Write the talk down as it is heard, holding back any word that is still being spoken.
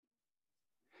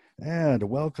And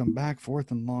welcome back,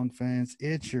 Fourth and Long fans.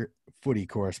 It's your footy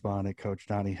correspondent, Coach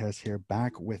Donnie Hess here,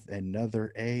 back with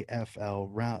another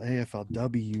AFLW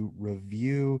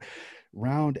review.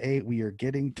 Round 8, we are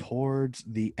getting towards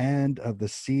the end of the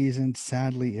season.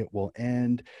 Sadly, it will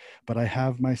end, but I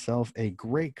have myself a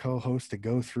great co-host to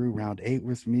go through round 8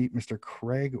 with me, Mr.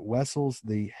 Craig Wessels,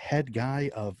 the head guy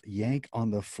of Yank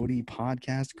on the Footy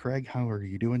podcast. Craig, how are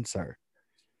you doing, sir?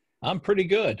 I'm pretty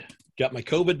good. Got my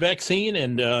COVID vaccine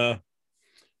and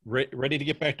ready to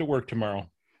get back to work tomorrow.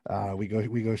 We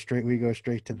go straight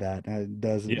to that. It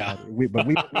doesn't Yeah. matter.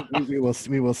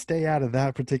 We will stay out of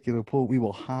that particular pool. We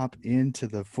will hop into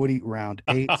the footy round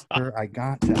 8. Sir, I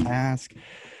got to ask,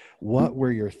 what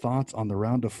were your thoughts on the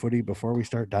round of footy before we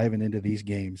start diving into these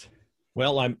games?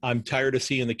 Well, I'm tired of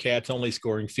seeing the Cats only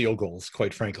scoring field goals.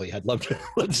 Quite frankly, I'd love to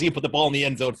see you put the ball in the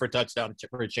end zone for a touchdown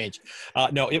for a change.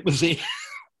 No, it was a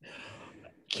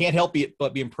can't help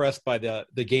but be impressed by the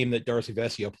game that Darcy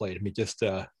Vesio played. I mean, just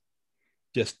a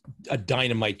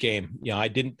dynamite game. You know,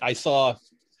 I saw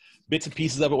bits and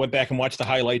pieces of it, went back and watched the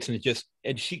highlights, and because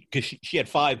she had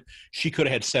 5, she could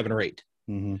have had 7 or 8.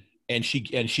 Mm-hmm. And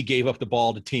she gave up the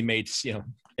ball to teammates, you know,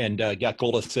 and got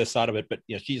goal assists out of it. But,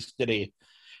 you know, she just had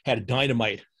a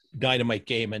dynamite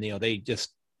game. And, you know, they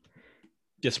just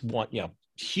want, you know,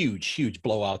 huge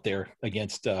blowout there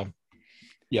against,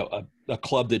 you know, a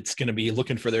club that's going to be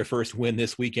looking for their first win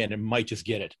this weekend and might just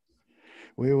get it.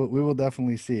 We will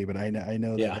definitely see, but I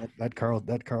know Yeah. that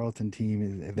Carleton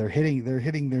team they're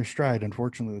hitting their stride.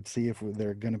 Unfortunately, let's see if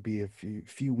they're going to be a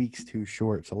few weeks too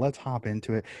short. So let's hop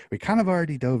into it. We kind of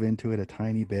already dove into it a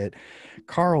tiny bit.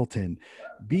 Carleton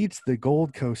beats the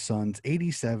Gold Coast Suns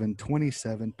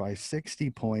 87-27 by 60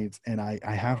 points, and I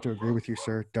have to agree with you,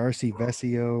 sir. Darcy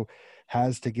Vesio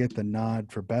has to get the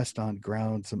nod for best on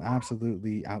ground. Some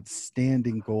absolutely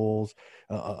outstanding goals.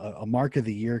 A mark of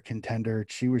the year contender.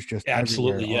 She was just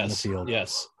Absolutely. everywhere on the Yes.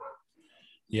 field.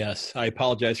 Yes. I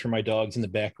apologize for my dogs in the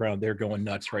background. They're going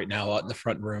nuts right now out in the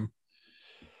front room,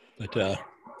 but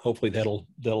hopefully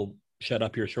they'll shut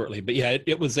up here shortly. But yeah,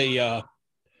 it was a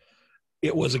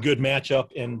good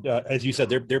matchup. And as you said,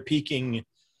 they're peaking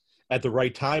at the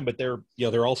right time, but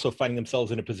they're also finding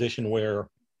themselves in a position where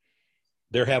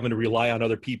they're having to rely on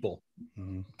other people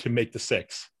to make the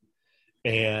 6.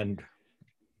 And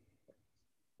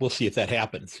we'll see if that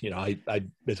happens. You know, I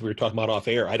as we were talking about off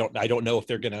air, I don't know if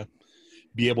they're going to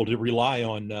be able to rely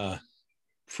on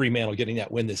Fremantle getting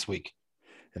that win this week.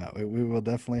 Yeah, we will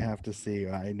definitely have to see.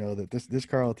 I know that this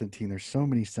Carleton team, there's so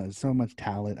much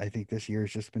talent. I think this year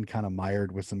has just been kind of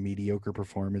mired with some mediocre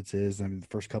performances. I mean, the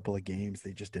first couple of games,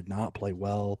 they just did not play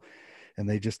well. And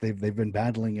they've been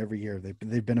battling every year.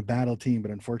 They've been a battle team,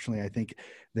 but unfortunately, I think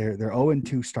their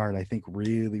 0-2 start, I think,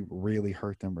 really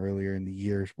hurt them earlier in the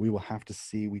year. We will have to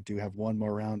see. We do have one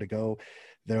more round to go.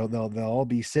 They'll all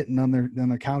be sitting on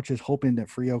their couches hoping that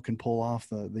Frio can pull off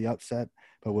the upset,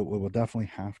 but we will definitely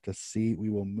have to see. We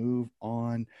will move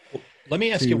on. Well, let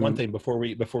me ask you one thing before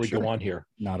we Sure. go on here.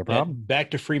 Not a problem.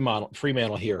 Back to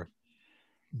Fremantle here.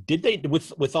 Did they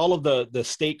with all of the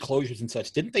state closures and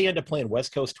such? Didn't they end up playing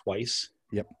West Coast twice?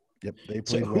 Yep. They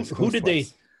played West Coast who did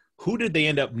twice. who did they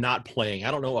end up not playing?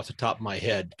 I don't know off the top of my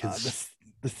head because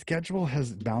the schedule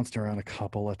has bounced around a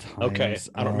couple of times. Okay,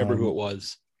 I don't remember who it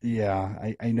was.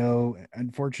 Yeah, I know.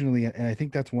 Unfortunately, and I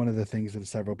think that's one of the things that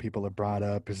several people have brought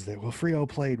up is that, well, Frio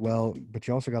played well, but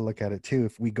you also got to look at it too.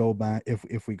 If we go back,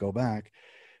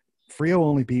 Frio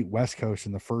only beat West Coast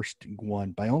in the first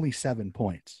one by only 7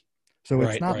 points. So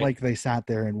it's not like they sat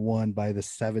there and won by the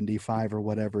 75 or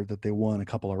whatever that they won a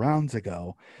couple of rounds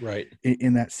ago, right?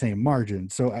 In that same margin.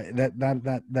 So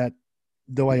that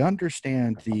though I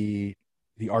understand the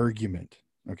argument,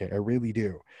 okay, I really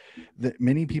do, that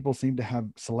many people seem to have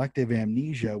selective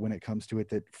amnesia when it comes to it,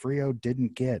 that Frio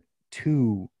didn't get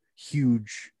 2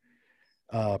 huge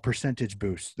percentage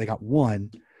boosts. They got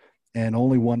 1 and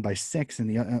only won by 6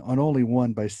 only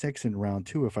won by 6 in round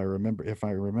 2, if I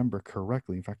remember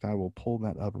correctly. In fact, I will pull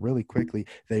that up really quickly.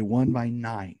 They won by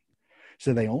 9.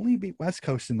 So they only beat West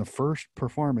Coast in the first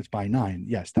performance by 9.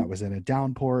 Yes, that was in a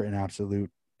downpour and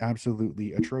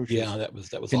absolutely atrocious. Yeah, that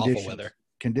was awful weather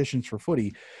conditions for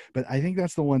footy. But I think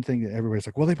that's the one thing that everybody's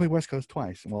like, well, they played West Coast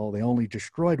twice. Well, they only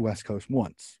destroyed West Coast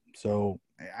once. So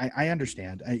I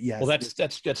understand. Yes. Well, that's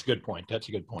a good point. That's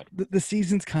a good point. The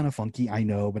season's kind of funky, I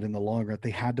know, but in the long run,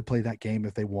 they had to play that game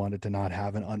if they wanted to not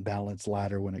have an unbalanced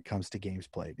ladder when it comes to games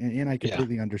played. And I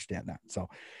completely understand that. So,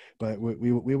 but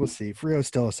we will see. Frio's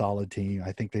still a solid team.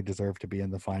 I think they deserve to be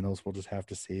in the finals. We'll just have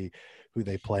to see who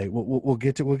they play. We'll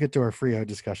get to our Frio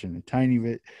discussion a tiny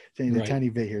bit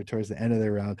here towards the end of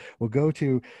the round. We'll go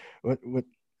to what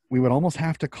we would almost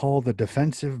have to call the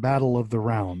defensive battle of the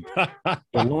round.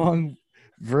 Geelong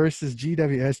versus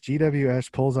GWS.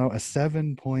 GWS pulls out a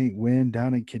 7-point win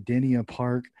down in Kidinia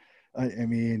Park. I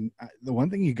mean, the one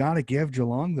thing you got to give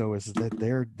Geelong, though, is that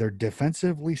they're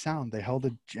defensively sound. They held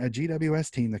a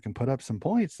GWS team that can put up some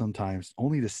points sometimes,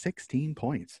 only to 16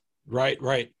 points. Right.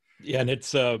 Yeah, and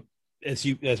it's as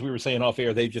we were saying off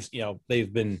air,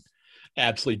 they've been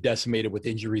absolutely decimated with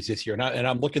injuries this year. And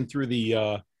I'm looking through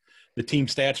the team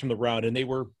stats from the round, and they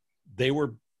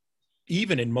were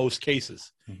even in most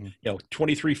cases.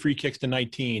 23 free kicks to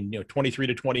 19, 23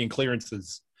 to 20 in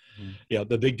clearances.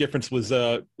 The big difference was,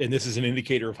 and this is an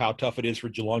indicator of how tough it is for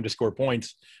Geelong to score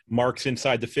points, marks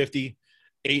inside the 50,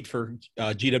 8 for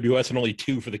GWS and only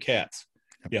 2 for the Cats.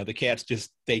 The Cats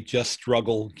just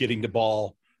struggle getting the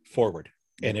ball forward.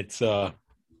 And it's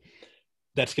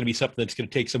that's going to be something that's going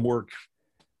to take some work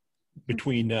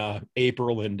between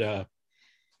April and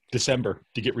December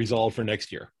to get resolved for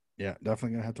next year. Yeah,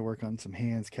 definitely going to have to work on some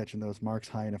hands catching those marks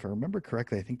high. And if I remember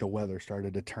correctly, I think the weather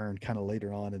started to turn kind of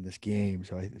later on in this game.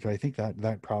 So I think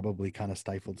that probably kind of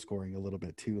stifled scoring a little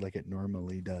bit too, like it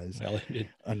normally does. Well,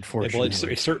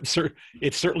 unfortunately.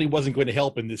 It certainly wasn't going to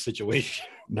help in this situation.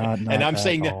 Not and I'm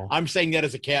saying all. I'm saying that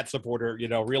as a Cat supporter,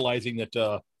 realizing that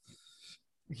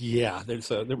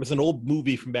there was an old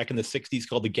movie from back in the 60s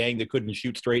called The Gang That Couldn't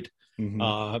Shoot Straight.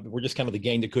 We're just kind of the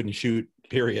gang that couldn't shoot,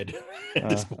 period, at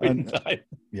this point in time.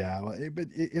 Yeah, but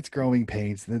it's growing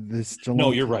pains. This Geelong,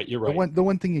 no, you're right. The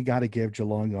one thing you got to give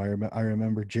Geelong, though, I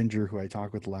remember Ginger, who I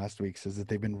talked with last week, says that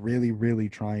they've been really, really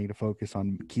trying to focus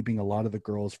on keeping a lot of the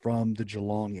girls from the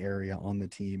Geelong area on the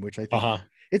team, which I think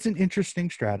it's an interesting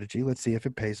strategy. Let's see if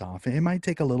it pays off. It might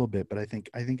take a little bit, but I think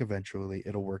eventually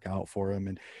it'll work out for them.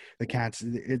 And the Cats,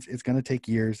 it's going to take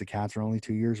years. The Cats are only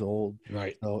 2 years old,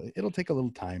 right? So it'll take a little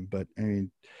time. But I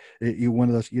mean,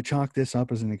 you chalk this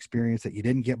up as an experience that you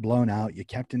didn't get blown out. You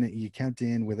kept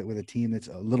in with a team that's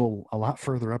a lot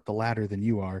further up the ladder than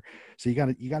you are. So you got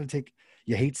to take.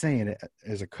 You hate saying it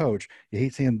as a coach. You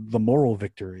hate saying the moral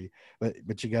victory,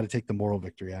 but you got to take the moral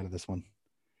victory out of this one.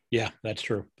 Yeah, that's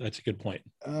true. That's a good point.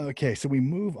 Okay, so we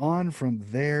move on from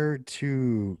there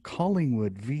to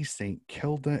Collingwood v. St.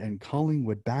 Kilda, and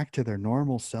Collingwood back to their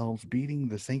normal selves, beating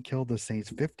the St. Kilda Saints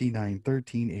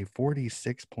 59-13, a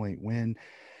 46-point win.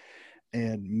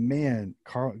 And man,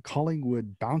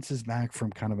 Collingwood bounces back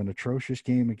from kind of an atrocious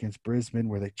game against Brisbane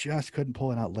where they just couldn't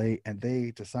pull it out late, and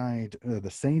they decide, the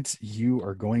Saints, you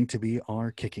are going to be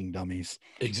our kicking dummies.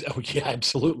 Exactly. Yeah,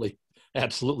 absolutely.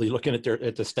 Looking at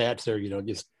the stats there,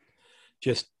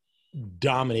 just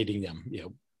dominating them,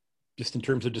 just in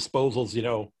terms of disposals,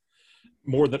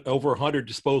 more than over 100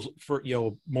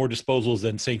 more disposals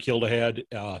than St. Kilda had,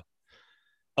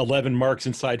 11 marks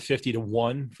inside 50 to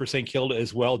 1 for St. Kilda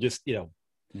as well. Just,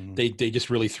 they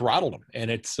just really throttled them, and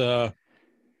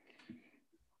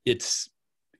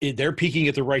they're peaking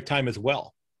at the right time as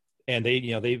well. And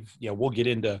we'll get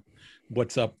into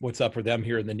what's up for them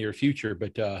here in the near future,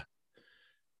 but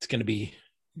it's going to be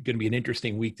an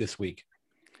interesting week this week.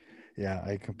 Yeah,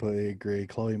 I completely agree.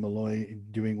 Chloe Malloy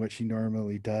doing what she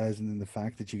normally does, and then the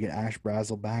fact that you get Ash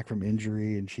Brazel back from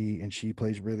injury, and she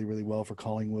plays really, really well for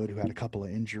Collingwood, who had a couple of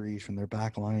injuries from their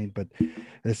back line. But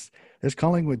this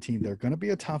Collingwood team, they're going to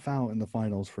be a tough out in the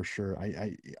finals for sure.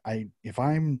 I if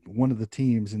I'm one of the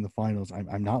teams in the finals,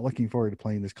 I'm not looking forward to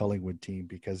playing this Collingwood team,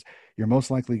 because you're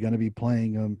most likely going to be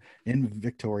playing them in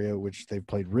Victoria, which they've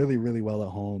played really, really well at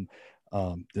home.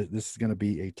 This is going to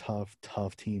be a tough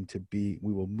team to beat.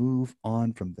 We will move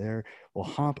on from there. We'll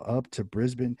hop up to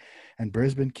Brisbane, and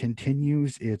Brisbane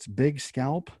continues its big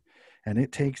scalp, and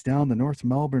it takes down the North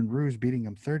Melbourne Roos, beating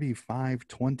them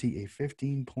 35-20, a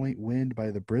 15-point win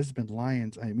by the Brisbane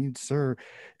Lions. I mean, sir,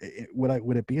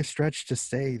 would it be a stretch to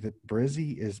say that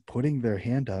Brizzy is putting their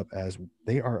hand up as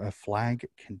they are a flag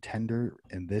contender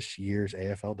in this year's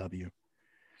AFLW?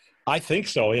 I think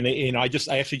so. And I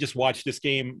actually just watched this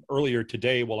game earlier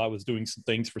today while I was doing some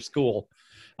things for school.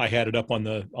 I had it up on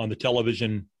the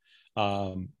television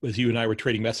as you and I were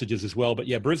trading messages as well. But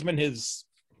yeah, Brisbane has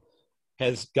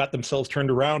got themselves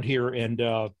turned around here, and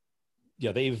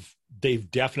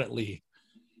they've definitely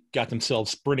got themselves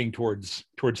sprinting towards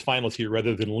finals here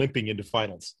rather than limping into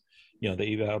finals.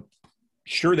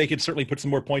 Sure, they could certainly put some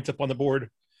more points up on the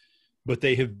board, but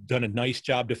they have done a nice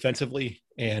job defensively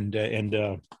and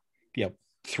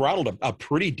throttled a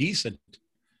pretty decent,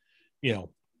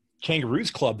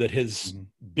 Kangaroos club that has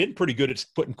been pretty good at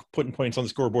putting points on the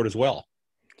scoreboard as well.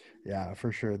 Yeah,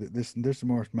 for sure. This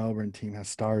North Melbourne team has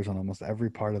stars on almost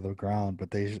every part of the ground, but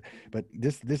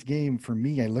this game for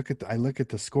me, I look at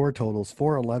the score totals,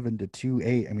 4-11 to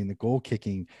 2-8. I mean, the goal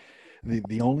kicking,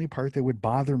 The only part that would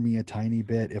bother me a tiny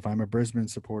bit if I'm a Brisbane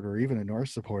supporter or even a North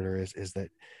supporter is that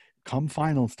come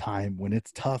finals time, when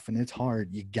it's tough and it's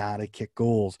hard, you gotta kick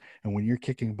goals. And when you're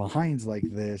kicking behinds like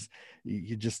this,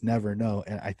 you just never know.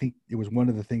 And I think it was one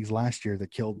of the things last year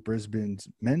that killed Brisbane's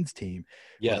men's team.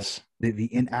 Yes. The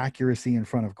inaccuracy in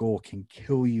front of goal can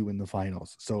kill you in the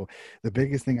finals. So the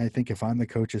biggest thing I think, if I'm the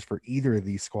coaches for either of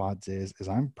these squads, is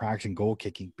I'm practicing goal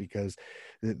kicking, because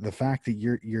the fact that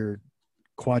you're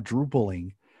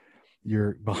quadrupling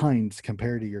your behinds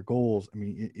compared to your goals, I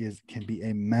mean, it can be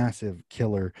a massive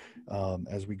killer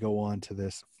as we go on to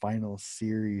this final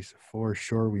series for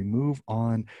sure. We move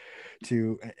on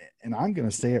to, and I'm going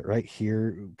to say it right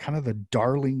here, kind of the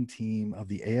darling team of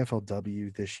the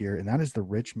AFLW this year, and that is the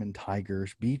Richmond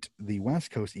Tigers. Beat the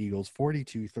West Coast Eagles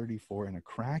 42-34 in a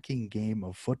cracking game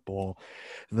of football.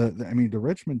 I mean, the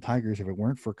Richmond Tigers, if it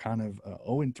weren't for kind of a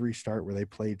 0-3 start where they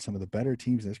played some of the better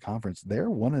teams in this conference,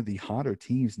 they're one of the hotter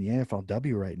teams in the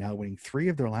AFLW right now, winning 3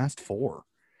 of their last 4.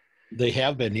 They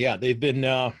have been, yeah. They've been,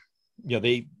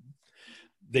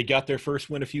 they got their first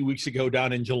win a few weeks ago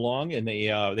down in Geelong, and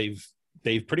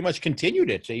they've pretty much continued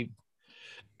it.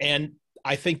 And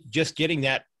I think just getting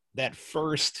that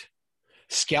first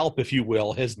scalp, if you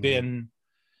will, has been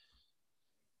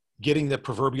getting the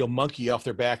proverbial monkey off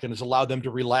their back, and has allowed them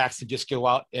to relax and just go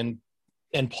out and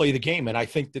play the game. And I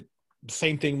think that the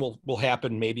same thing will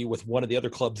happen maybe with one of the other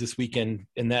clubs this weekend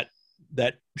in that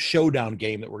showdown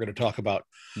game that we're going to talk about.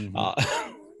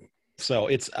 So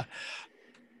it's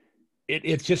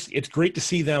great to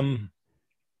see them,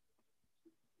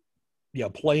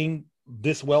 playing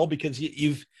this well, because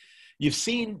you've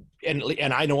seen,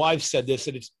 and I know I've said this,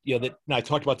 and it's, that, and I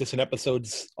talked about this in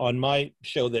episodes on my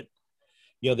show, that,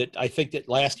 that I think that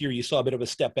last year you saw a bit of a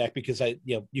step back, because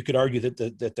you could argue that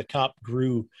the comp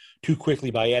grew too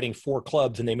quickly by adding 4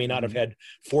 clubs, and they may not have had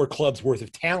 4 clubs worth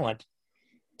of talent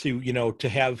to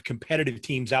have competitive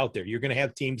teams out there. You're going to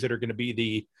have teams that are going to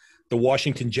be the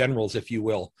Washington Generals, if you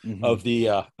will, of the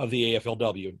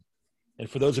AFLW. And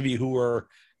for those of you who are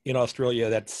in Australia,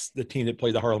 that's the team that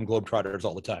play the Harlem Globetrotters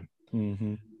all the time.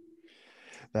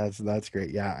 That's great.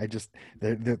 Yeah,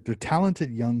 the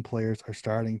talented young players are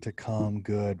starting to come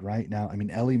good right now. I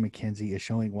mean, Ellie McKenzie is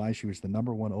showing why she was the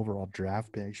number 1 overall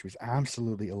draft pick. She was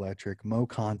absolutely electric. Mo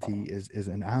Conti is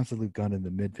an absolute gun in the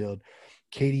midfield.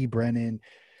 Katie Brennan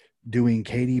doing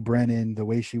Katie Brennan the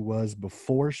way she was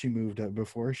before she moved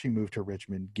to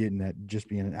Richmond, getting that, just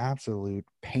being an absolute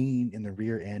pain in the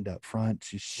rear end up front.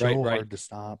 She's so hard to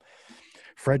stop.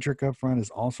 Frederick up front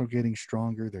is also getting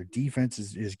stronger. Their defense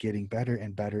is getting better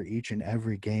and better each and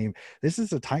every game. This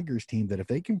is a Tigers team that if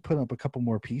they can put up a couple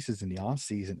more pieces in the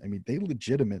offseason, I mean, they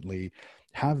legitimately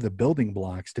have the building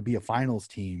blocks to be a finals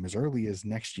team as early as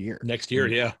next year.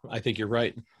 Yeah, I think you're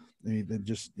right. I mean,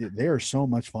 they are so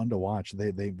much fun to watch.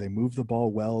 They move the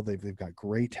ball well. They've got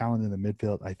great talent in the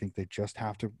midfield. I think they just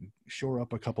have to shore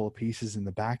up a couple of pieces in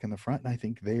the back and the front. And I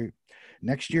think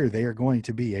next year they are going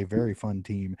to be a very fun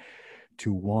team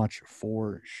to watch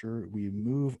for sure. We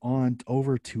move on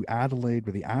over to Adelaide,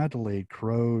 where the Adelaide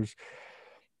Crows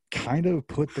kind of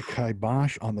put the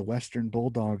kibosh on the Western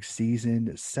Bulldogs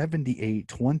season.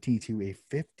 78-22, a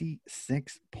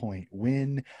 56-point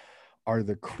win. Are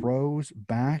the Crows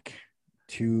back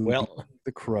to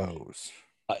the Crows?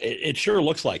 It sure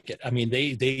looks like it. I mean,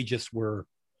 they were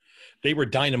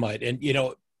dynamite.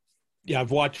 And,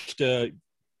 I've watched, the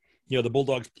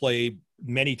Bulldogs play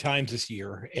many times this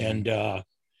year, and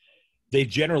they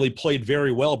generally played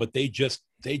very well, but they just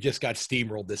got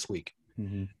steamrolled this week.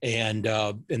 And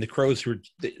the Crows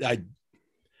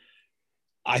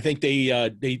I think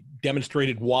they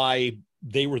demonstrated why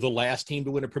they were the last team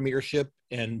to win a premiership,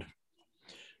 and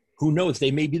who knows, they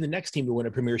may be the next team to win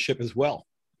a premiership as well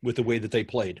with the way that they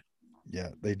played. Yeah,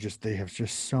 they have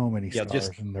just so many stars,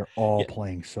 and they're all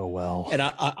playing so well. And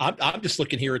I'm just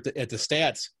looking here at the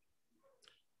stats.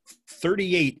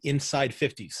 38 inside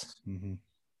 50s.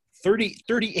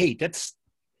 38. That's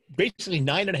basically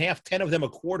 9.5, 10 of them a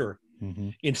quarter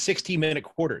in 16-minute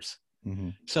quarters.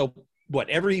 So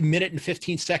every minute and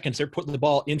 15 seconds, they're putting the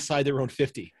ball inside their own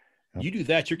 50. Yep. You do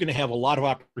that, you're going to have a lot of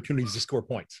opportunities to score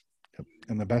points.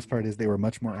 And the best part is they were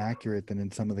much more accurate than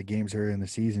in some of the games earlier in the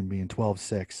season, being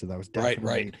 12-6. So that was definitely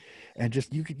right. And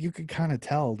just you could kind of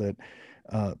tell that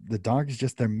the Dogs,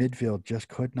 just their midfield just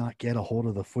could not get a hold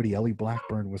of the footy. Ellie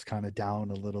Blackburn was kind of down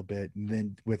a little bit, and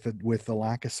then with the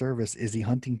lack of service, Izzy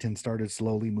Huntington started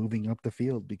slowly moving up the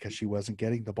field because she wasn't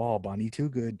getting the ball. Bonnie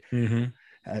Toogood,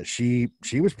 she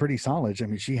was pretty solid. I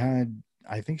mean,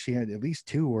 I think she had at least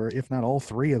 2, or if not all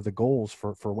 3 of the goals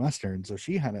for Western. So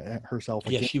she had herself.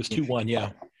 She was 2-1. Yeah.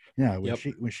 Yeah, when Yep.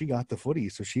 she got the footy,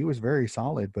 so she was very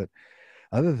solid. But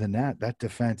other than that, that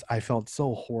defense, I felt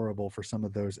so horrible for some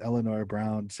of those. Eleanor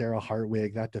Brown, Sarah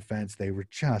Hartwig, that defense, they were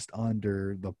just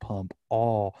under the pump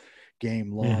all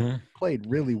game long. Mm-hmm. Played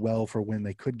really well for when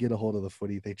they could get a hold of the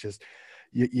footy. They just,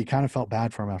 you kind of felt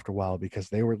bad for them after a while because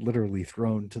they were literally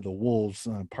thrown to the wolves,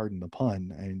 pardon the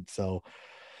pun. And so,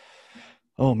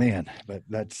 oh man, but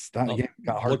that game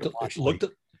got hard Looked, to it watch. looked,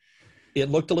 it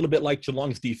looked a little bit like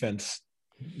Geelong's defense,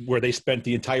 where they spent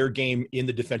the entire game in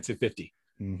the defensive 50.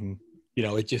 Mm-hmm. You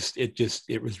know, it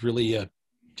was really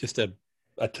just a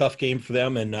tough game for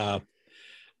them. And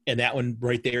that one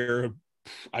right there,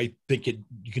 I think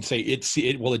you can say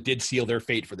it did seal their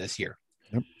fate for this year.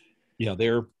 Yep. You know,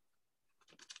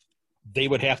 they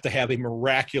would have to have a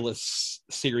miraculous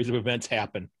series of events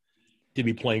happen to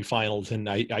be playing finals. And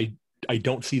I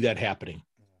don't see that happening.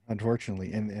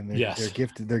 Unfortunately, and Yes.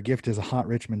 their gift is a hot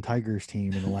Richmond Tigers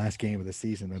team in the last game of the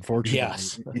season. Unfortunately,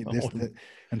 Yes.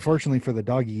 Unfortunately for the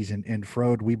doggies and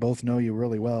Frode, we both know you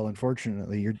really well.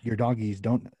 Unfortunately, your doggies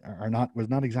was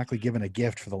not exactly given a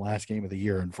gift for the last game of the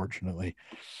year. Unfortunately,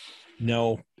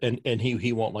 No, and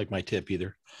he won't like my tip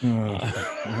either.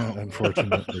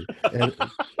 Unfortunately.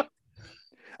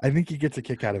 I think he gets a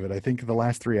kick out of it. I think the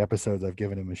last 3 episodes I've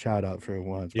given him a shout out for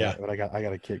once. But I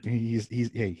got a kick. He's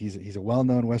a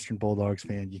well-known Western Bulldogs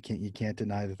fan. You can't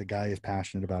deny that the guy is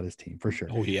passionate about his team for sure.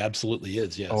 Oh, he absolutely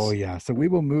is. Yes. Oh yeah. So we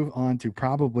will move on to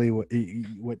probably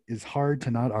what is hard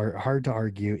to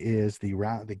argue is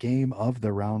the game of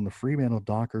the round. The Fremantle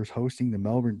Dockers hosting the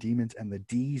Melbourne Demons, and the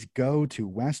D's go to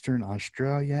Western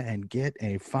Australia and get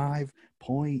a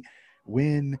 5-point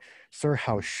win. Sir,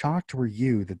 how shocked were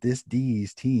you that this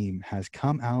D's team has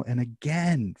come out and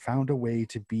again found a way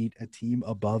to beat a team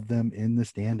above them in the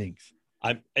standings?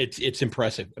 It's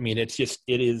impressive. I mean, it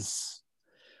is.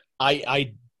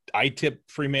 I tipped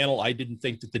Fremantle. I didn't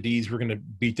think that the D's were going to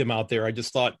beat them out there. I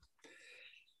just thought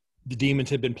the Demons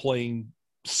had been playing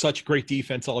such great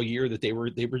defense all year that they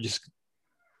were just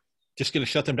going to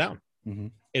shut them down. Mm-hmm.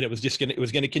 And it was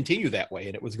going to continue that way,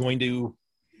 and it was going to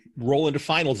roll into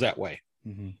finals that way.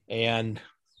 Mm-hmm. And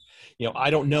I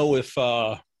don't know if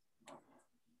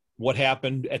what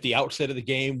happened at the outset of the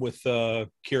game with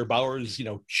Kier Bowers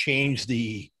changed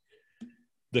the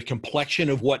complexion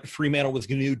of what Fremantle was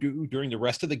going to do during the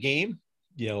rest of the game.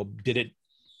 Did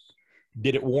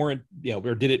it warrant,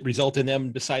 or did it result in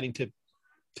them deciding to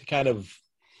kind of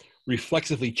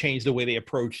reflexively change the way they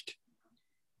approached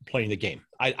playing the game?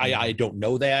 I don't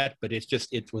know that, but it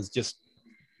was just.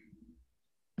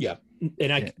 Yeah,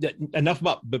 and enough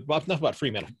about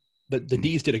Fremantle. The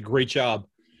D's did a great job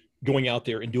going out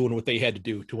there and doing what they had to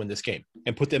do to win this game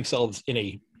and put themselves in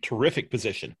a terrific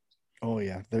position. Oh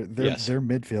yeah, their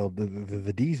midfield,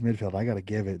 the D's midfield, I got to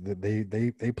give it.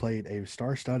 They played a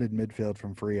star-studded midfield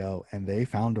from Freo, and they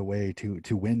found a way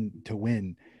to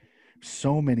win.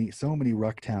 So many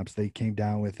ruck taps they came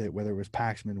down with it, whether it was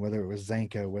Paxman, whether it was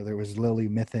Zanka, whether it was Lily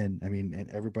Mithen. I mean, and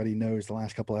everybody knows the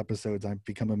last couple episodes I've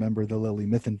become a member of the Lily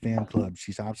Mithen fan club.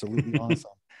 She's absolutely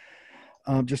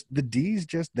awesome. Just the D's,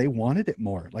 they wanted it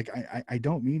more. Like I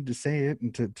don't mean to say it,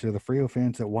 and to the Freo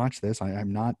fans that watch this,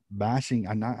 I'm not bashing.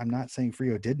 I'm not saying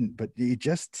Freo didn't, but it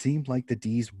just seemed like the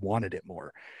D's wanted it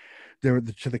more. To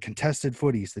the contested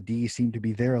footies, the D's seem to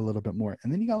be there a little bit more.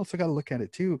 And then you also got to look at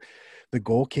it too. The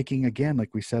goal kicking, again,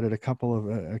 like we said at a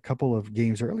couple of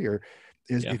games earlier,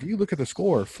 is if you look at the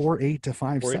score, 4-8 to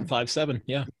 5-7. 5-7,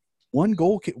 yeah. One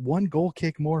goal kick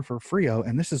more for Freo,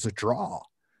 and this is a draw.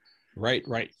 Right,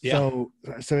 yeah.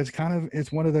 So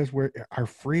it's one of those where our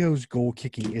Freo's goal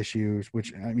kicking issues,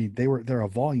 which I mean they're a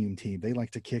volume team. They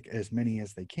like to kick as many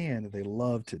as they can, and they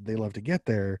love to get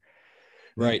there.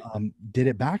 Right. Did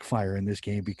it backfire in this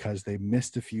game because they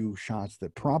missed a few shots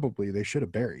that probably they should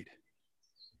have buried?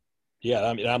 Yeah,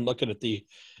 I mean, I'm looking at the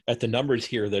numbers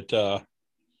here that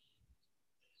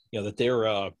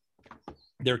that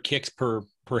their kicks per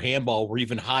handball were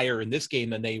even higher in this game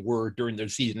than they were during their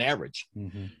season average.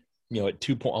 Mm-hmm. At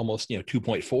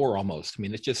 2.4 almost. I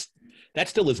mean, it's just that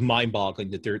still is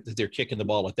mind-boggling that they're kicking the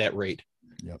ball at that rate.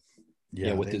 Yep.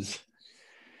 Yeah.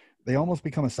 They almost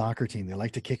become a soccer team. They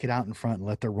like to kick it out in front and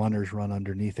let their runners run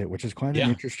underneath it, which is quite an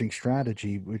interesting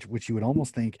strategy, which you would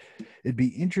almost think it'd be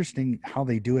interesting how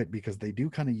they do it, because they do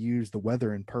kind of use the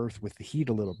weather in Perth with the heat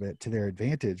a little bit to their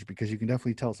advantage, because you can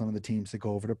definitely tell some of the teams that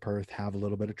go over to Perth have a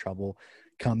little bit of trouble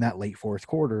come that late fourth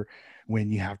quarter when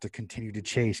you have to continue to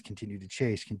chase.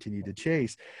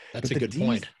 That's a good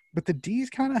point. but the D's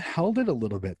kind of held it a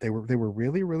little bit. They were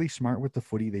really, really smart with the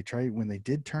footy. They tried when they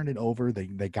did turn it over,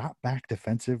 they got back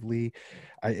defensively.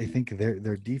 I think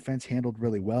their defense handled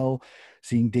really well.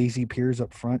 Seeing Daisy Pierce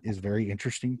up front is very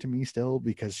interesting to me still,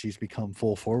 because she's become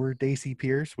full forward Daisy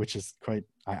Pierce, which is quite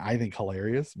I think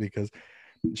hilarious, because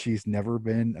she's never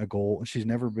been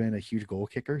a huge goal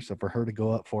kicker. So for her to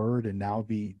go up forward and now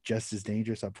be just as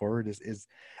dangerous up forward is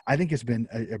I think it's been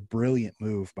a brilliant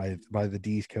move by the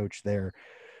D's coach there.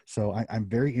 So I'm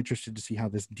very interested to see how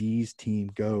this D's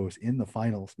team goes in the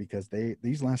finals, because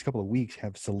these last couple of weeks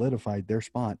have solidified their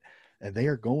spot, and they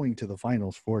are going to the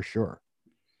finals for sure.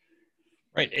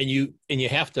 Right, and you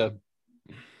have to.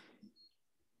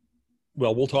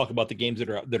 Well, we'll talk about the games that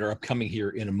are upcoming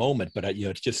here in a moment, but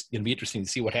it's just going to be interesting to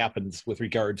see what happens with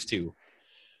regards to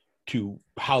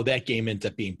how that game ends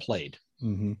up being played.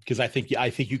 Because I think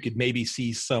you could maybe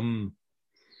see some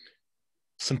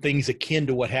things akin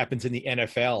to what happens in the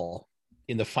NFL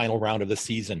in the final round of the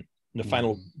season, in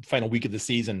the final week of the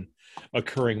season,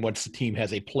 occurring once the team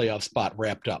has a playoff spot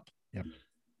wrapped up. Yep.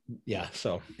 Yeah.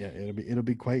 So yeah, it'll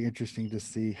be quite interesting to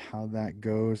see how that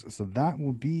goes. So that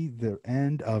will be the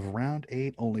end of round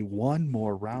 8. Only one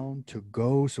more round to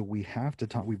go. So we have to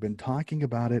talk. We've been talking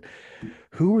about it.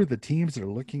 Who are the teams that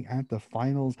are looking at the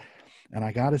finals? And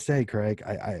I gotta say, Craig,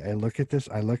 I look at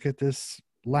this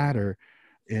ladder,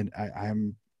 and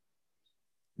am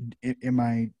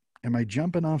I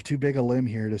jumping off too big a limb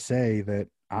here to say that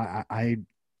I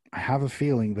have a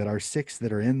feeling that our 6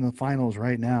 that are in the finals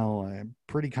right now, I'm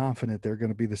pretty confident they're going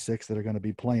to be the 6 that are going to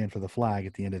be playing for the flag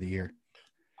at the end of the year.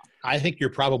 I think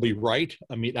you're probably right.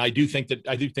 I mean, I do think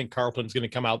Carleton's going to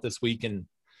come out this week and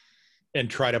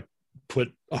try to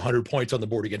put 100 points on the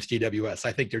board against GWS.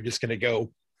 I think they're just going to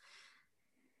go,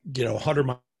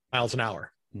 100 miles an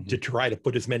hour to try to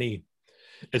put as many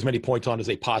points on as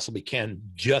they possibly can,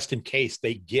 just in case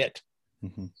they get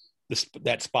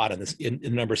that spot in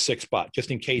number 6 spot,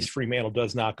 just in case Fremantle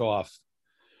does knock off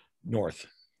North.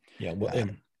 Yeah,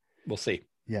 we'll see.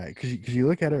 Yeah, because you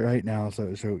look at it right now.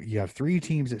 So you have 3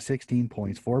 teams at 16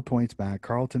 points, 4 points back: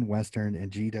 Carleton, Western, and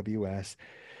GWS.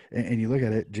 And you look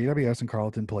at it, GWS and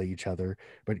Carleton play each other,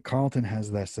 but Carleton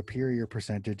has that superior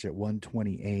percentage at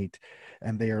 128,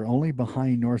 and they are only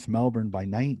behind North Melbourne by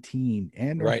 19,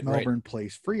 and North Melbourne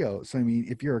plays Freo. So, I mean,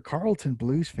 if you're a Carleton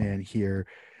Blues fan here,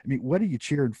 I mean, what are you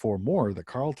cheering for more? That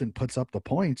Carleton puts up the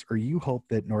points, or you hope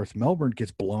that North Melbourne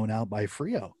gets blown out by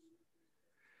Freo?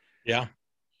 Yeah.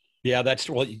 Yeah, that's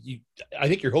I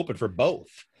think you're hoping for both.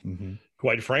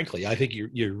 Quite frankly, I think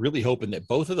you're really hoping that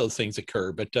both of those things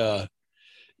occur. But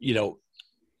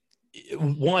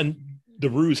one, the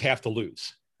Roos have to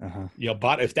lose.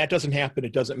 But if that doesn't happen,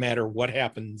 it doesn't matter what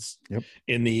happens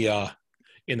in the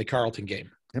Carleton game.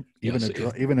 Yep.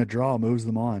 Even a draw moves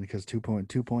them on, because 2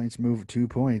 points move 2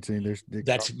 points. I mean,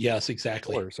 yes,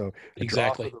 exactly. 4, so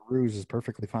exactly, draw for the Roos is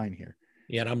perfectly fine here.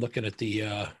 Yeah, and I'm looking at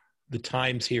the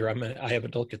times here. I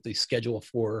haven't looked at the schedule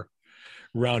for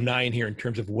round 9 here in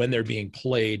terms of when they're being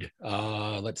played.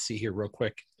 Let's see here real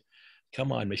quick.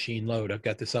 Come on, machine load. I've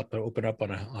got this open up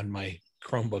on my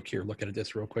Chromebook here. Looking at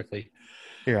this real quickly.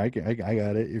 Here, I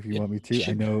got it if you want me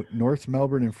to. I know North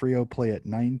Melbourne and Freo play at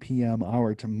 9 p.m.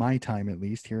 hour, to my time at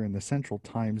least, here in the Central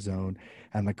Time Zone,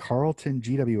 and the Carleton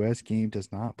GWS game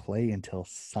does not play until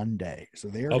Sunday. So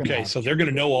they're so they're going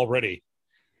to know already.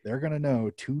 They're going to know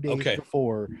 2 days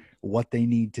before what they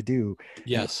need to do.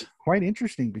 Yes. Quite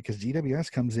interesting, because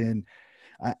GWS comes in.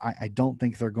 I don't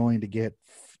think they're going to get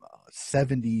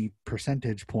 70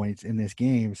 percentage points in this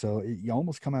game. So you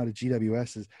almost come out of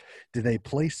GWS as, do they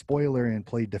play spoiler and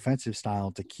play defensive style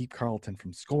to keep Carleton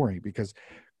from scoring? Because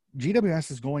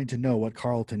GWS is going to know what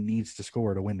Carleton needs to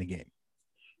score to win the game.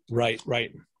 Right.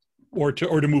 Or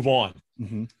to move on.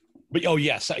 But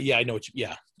I know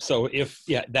So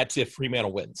that's if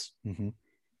Fremantle wins.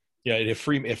 Yeah, if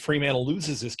Fremantle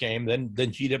loses this game, then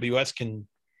GWS can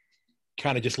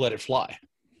kind of just let it fly.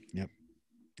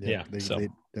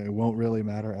 It won't really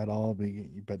matter at all.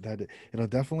 But it'll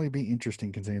definitely be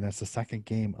interesting, considering that's the second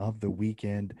game of the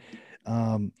weekend.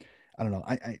 I don't know.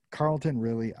 Carleton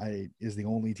really is the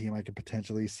only team I could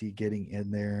potentially see getting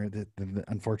in there.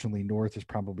 Unfortunately, North is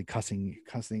probably cussing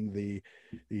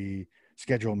the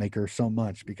schedule maker so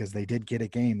much, because they did get a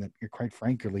game that, quite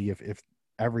frankly, if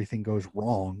everything goes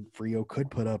wrong, Freo could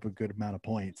put up a good amount of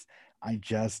points. I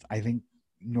think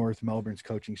North Melbourne's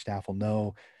coaching staff will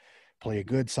know, play a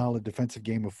good, solid defensive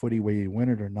game of footy, whether you win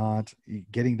it or not.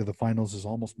 Getting to the finals is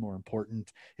almost more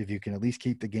important. If you can at least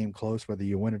keep the game close, whether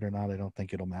you win it or not, I don't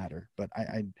think it'll matter. But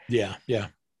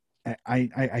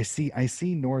I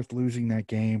see North losing that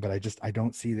game, but I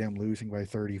don't see them losing by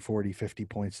 30, 40, 50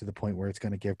 points to the point where it's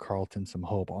going to give Carleton some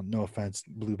hope. No offense,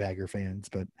 Blue Bagger fans,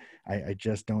 but I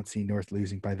just don't see North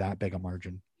losing by that big a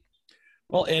margin.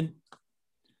 Well, and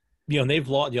they've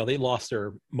lost. They lost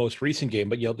their most recent game,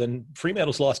 but then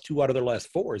Fremantle's lost 2 out of their last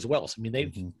 4 as well. So I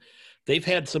mean, they've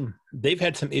had some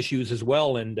issues as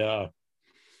well, and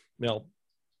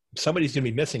somebody's going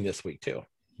to be missing this week too.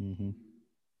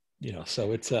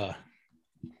 So it's I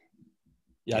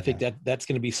think that's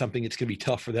going to be something that's going to be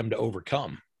tough for them to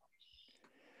overcome.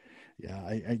 Yeah,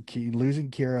 I losing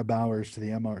Kiera Bowers to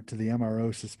the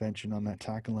MRO suspension on that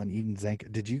tackle on Eden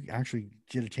Zanka. Did you actually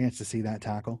get a chance to see that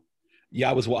tackle?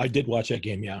 Yeah, I did watch that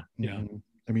game. Yeah.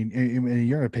 I mean, in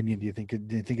your opinion, do you think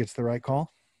it's the right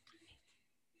call?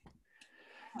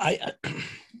 I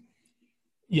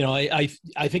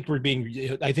think we're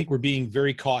being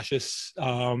very cautious.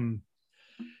 Part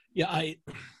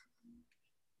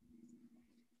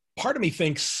of me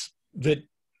thinks that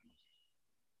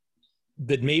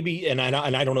maybe, and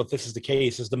I don't know if this is the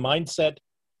case, is the mindset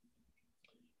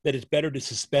that it's better to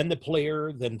suspend the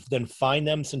player than fine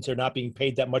them, since they're not being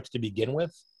paid that much to begin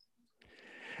with.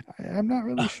 I'm not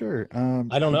really sure.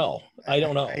 I don't know. I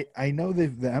know the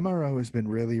MRO has been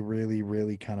really, really,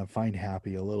 really kind of fine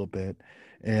happy a little bit,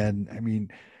 and I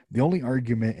mean, the only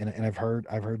argument, and I've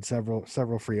heard several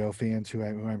Frio fans who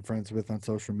I'm friends with on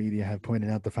social media have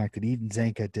pointed out the fact that Eden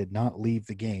Zanka did not leave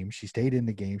the game. She stayed in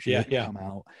the game. She didn't come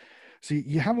out. So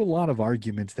you have a lot of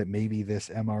arguments that maybe this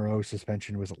MRO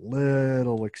suspension was a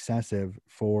little excessive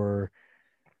for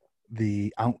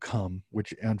the outcome,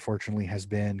 which unfortunately has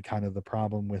been kind of the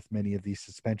problem with many of these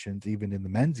suspensions, even in the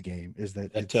men's game, is that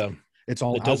it's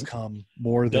all outcome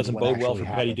more than doesn't bode well for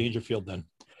Patty Dangerfield then.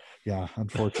 Yeah,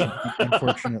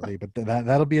 unfortunately, but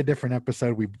that'll be a different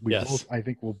episode. We both, I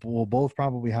think we'll both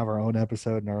probably have our own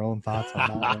episode and our own thoughts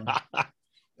on that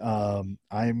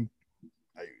one.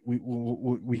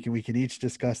 We can each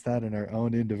discuss that in our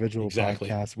own individual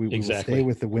podcast. We will stay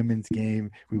with the women's game.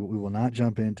 We will not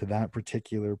jump into that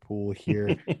particular pool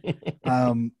here.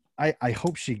 I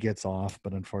hope she gets off,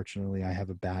 but unfortunately, I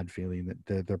have a bad feeling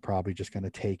that they're probably just going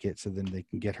to take it so then they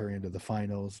can get her into the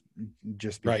finals.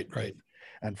 Just right.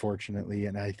 Unfortunately,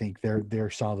 and I think they're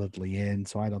solidly in,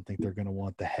 so I don't think they're going to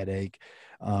want the headache.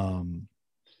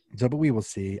 But we will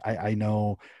see. I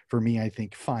know for me, I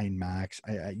think fine Max.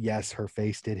 Yes, her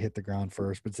face did hit the ground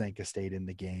first, but Zanka stayed in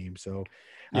the game. So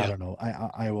I don't know.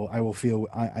 I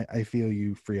feel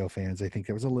you, Frio fans. I think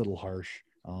that was a little harsh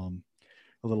on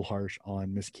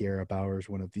Miss Kiera Bowers,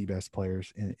 one of the best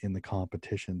players in the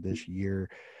competition this year.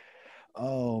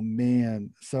 Oh man.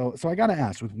 So I got to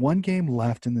ask, with one game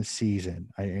left in the season,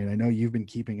 and I know you've been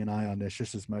keeping an eye on this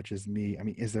just as much as me. I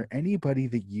mean, is there anybody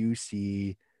that you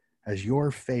see as your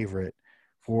favorite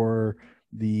for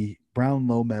the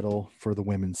Brownlow medal for the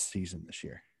women's season this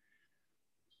year?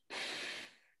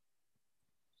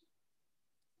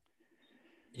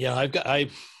 Yeah, I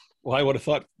would have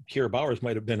thought Kiera Bowers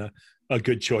might have been a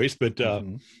good choice, but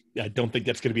I don't think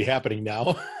that's going to be happening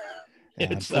now.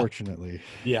 Unfortunately.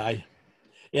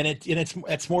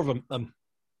 It's more of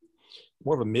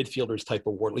a midfielders type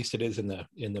of award. At least it is in the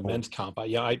men's comp.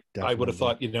 I would have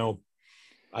thought,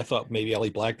 I thought maybe Ellie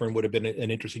Blackburn would have been an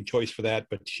interesting choice for that,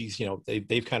 but she's,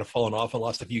 they've kind of fallen off and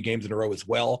lost a few games in a row as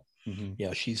well.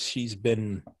 She's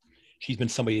been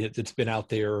somebody that's been out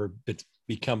there, that's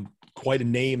become quite a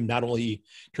name, not only in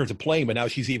terms of playing, but now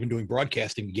she's even doing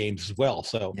broadcasting games as well.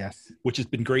 So, yes, which has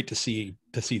been great to see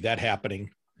that happening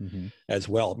as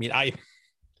well. I mean, I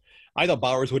thought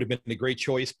Bowers would have been a great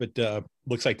choice, but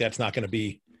looks like that's not going to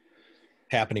be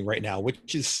happening right now,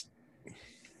 which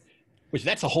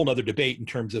that's a whole nother debate in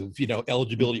terms of,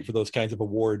 eligibility for those kinds of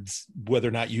awards, whether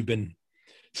or not you've been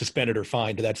suspended or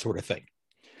fined, that sort of thing.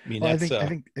 I mean, I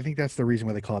think that's the reason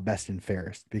why they call it best and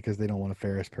fairest, because they don't want a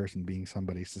fairest person being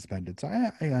somebody suspended. So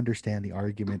I understand the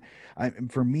argument.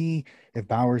 For me, if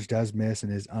Bowers does miss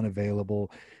and is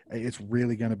unavailable, it's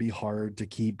really going to be hard to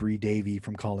keep Bree Davy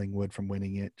from Collingwood from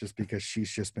winning it, just because she's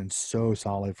just been so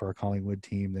solid for a Collingwood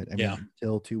team that,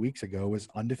 until 2 weeks ago, was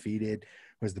undefeated,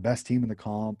 was the best team in the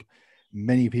comp.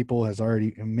 Many people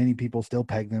still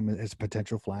peg them as a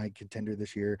potential flag contender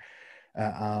this year.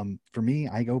 For me,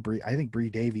 I think Bree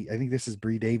Davy. I think this is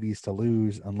Bree Davies to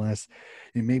lose, unless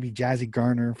maybe Jazzy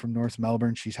Garner from North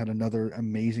Melbourne. She's had another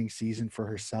amazing season for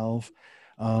herself.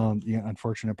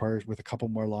 Unfortunate part with a couple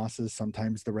more losses.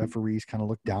 Sometimes the referees kind of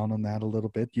look down on that a little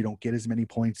bit. You don't get as many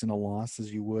points in a loss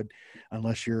as you would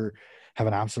unless have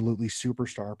an absolutely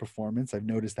superstar performance. I've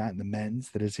noticed that in the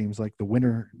men's, that it seems like the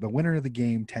winner of the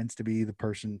game tends to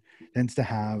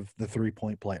have the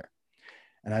 3-point player.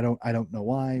 And I don't know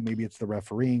why. Maybe it's the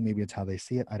refereeing, maybe it's how they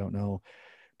see it. I don't know.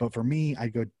 But for me,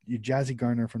 I'd go Jazzy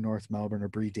Garner from North Melbourne or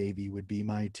Bree Davy would be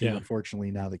my two. Yeah.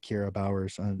 Unfortunately, now that Kira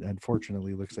Bowers,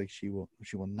 unfortunately, looks like she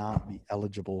will not be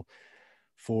eligible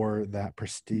for that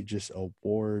prestigious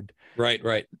award.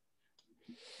 Right.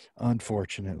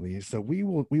 Unfortunately. So we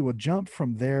will jump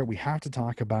from there. We have to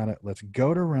talk about it. Let's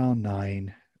go to round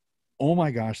 9. Oh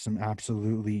my gosh, some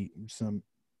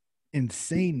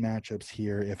insane matchups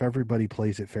here. If everybody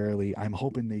plays it fairly, I'm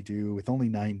hoping they do. With only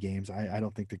 9 games, I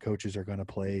don't think the coaches are going to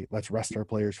play. Let's rest our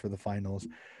players for the finals.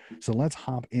 So let's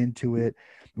hop into it.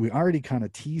 We already kind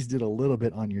of teased it a little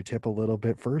bit on your tip a little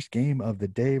bit. First game of the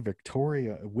day,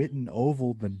 Victoria Whitten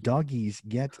Oval. The Doggies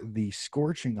get the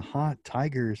scorching hot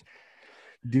Tigers.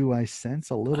 Do I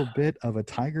sense a little bit of a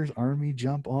Tigers Army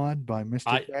jump on by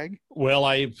Mr. Craig? Well,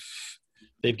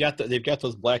 they've got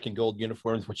those black and gold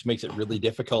uniforms, which makes it really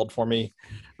difficult for me.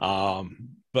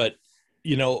 But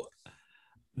you know,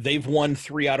 they've won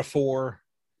 3 out of 4.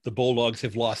 The Bulldogs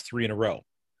have lost 3 in a row.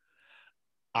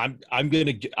 I'm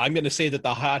gonna say that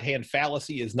the hot hand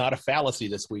fallacy is not a fallacy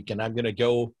this week, and I'm gonna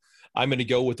go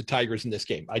with the Tigers in this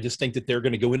game. I just think that they're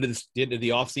going to go into the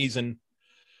offseason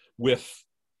with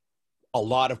a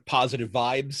lot of positive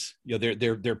vibes. You know,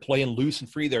 they're playing loose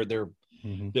and free. They're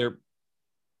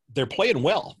playing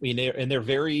well. I mean,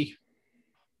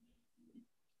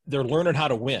 they're learning how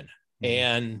to win.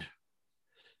 And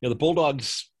you know, the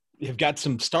Bulldogs have got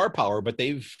some star power, but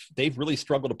they've really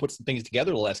struggled to put some things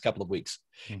together the last couple of weeks.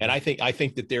 And I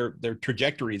think that their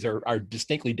trajectories are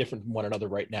distinctly different from one another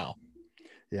right now.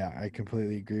 Yeah, I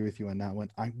completely agree with you on that one.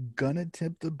 I'm going to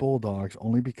tip the Bulldogs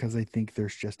only because I think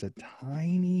there's just a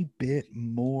tiny bit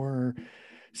more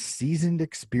seasoned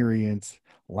experience.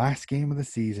 Last game of the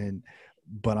season.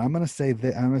 But I'm going to say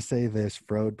this,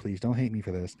 Frode, please don't hate me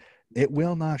for this. It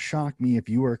will not shock me if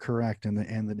you are correct and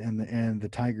the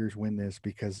Tigers win this,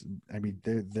 because I mean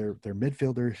their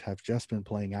midfielders have just been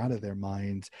playing out of their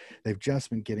minds. They've just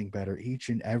been getting better each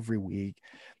and every week.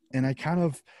 And I kind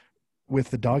of, with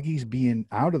the Doggies being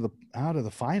out of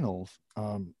the finals,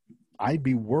 I'd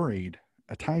be worried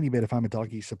a tiny bit if I'm a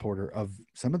Doggies supporter of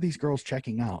some of these girls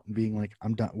checking out and being like,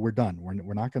 "I'm done. We're done.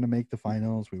 We're not going to make the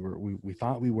finals. We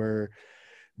thought we were."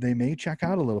 They may check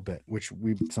out a little bit, which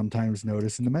we sometimes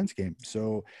notice in the men's game.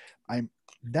 So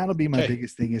that'll be my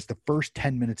biggest thing is the first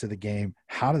 10 minutes of the game.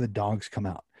 How do the Dogs come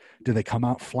out? Do they come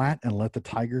out flat and let the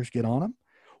Tigers get on them?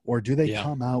 Or do they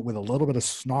come out with a little bit of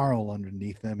snarl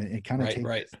underneath them and kind of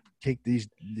take these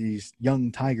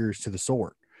young Tigers to the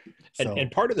sword? So, and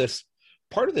part of this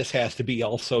has to be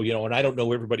also, you know, and I don't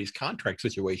know everybody's contract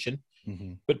situation,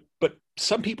 but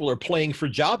some people are playing for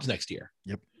jobs next year.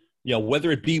 Yep. You know,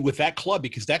 whether it be with that club,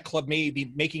 because that club may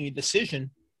be making a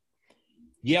decision.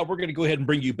 Yeah, we're going to go ahead and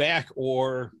bring you back,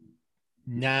 or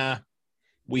nah,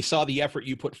 we saw the effort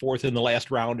you put forth in the last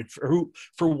round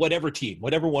for whatever team,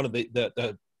 whatever one of the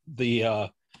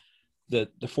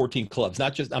 14 clubs,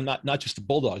 not just the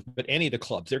Bulldogs, but any of the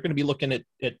clubs. They're going to be looking at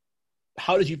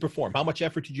how did you perform? How much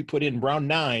effort did you put in round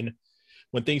 9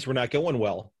 when things were not going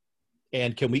well?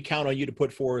 And can we count on you to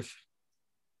put forth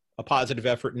a positive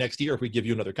effort next year if we give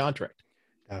you another contract?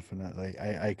 Definitely.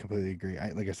 I completely agree.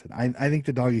 Like I said, I think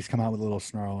the Doggies come out with a little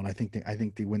snarl, and I think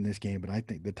they win this game, but I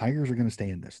think the Tigers are going to stay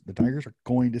in this. The Tigers are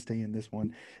going to stay in this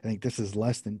one. I think this is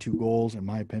less than 2 goals, in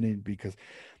my opinion, because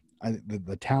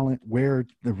the talent, where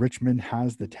the Richmond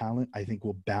has the talent, I think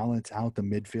will balance out the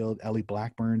midfield. Ellie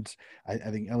Blackburn's, I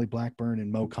think Ellie Blackburn and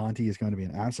Mo Conti is going to be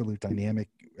an absolute dynamic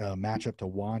matchup to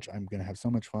watch. I'm going to have so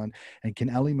much fun. And can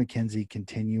Ellie McKenzie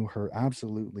continue her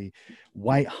absolutely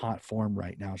white hot form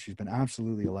right now? She's been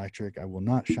absolutely electric. I will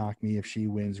not shock me if she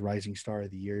wins Rising Star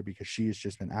of the Year, because she has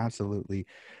just been absolutely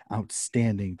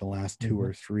outstanding the last 2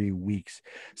 or 3 weeks.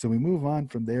 So we move on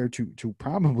from there to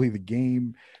probably the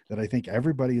game that I think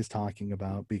everybody is talking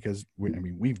about, because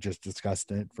we've just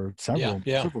discussed it for several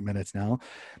minutes now,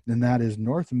 and that is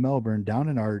North Melbourne down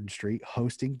in Arden Street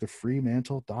hosting the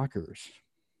Fremantle Dockers.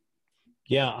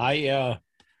 Yeah,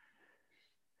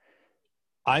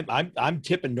 I'm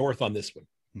tipping North on this one.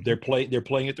 They're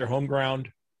playing at their home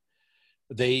ground.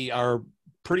 They are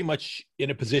pretty much in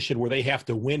a position where they have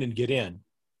to win and get in,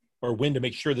 or win to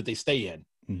make sure that they stay in.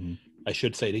 I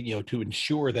should say, to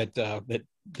ensure that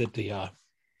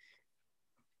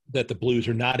that the Blues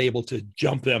are not able to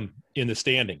jump them in the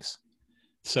standings.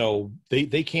 So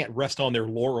they can't rest on their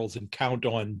laurels and count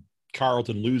on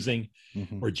Carleton losing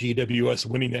or GWS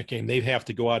winning that game. They have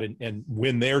to go out and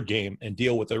win their game and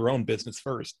deal with their own business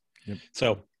first. Yep.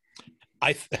 So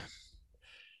I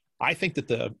think that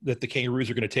the Kangaroos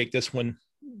are going to take this one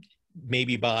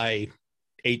maybe by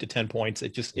 8 to 10 points.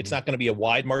 It's Mm-hmm. not going to be a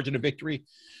wide margin of victory,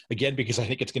 again, because I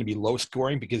think it's going to be low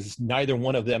scoring because neither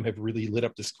one of them have really lit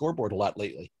up the scoreboard a lot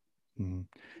lately. Mm-hmm.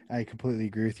 I completely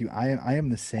agree with you. I am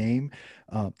the same.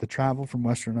 The travel from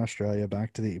Western Australia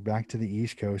back to the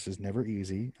East Coast is never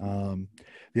easy.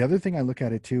 The other thing I look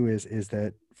at it too is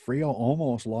that Frio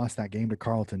almost lost that game to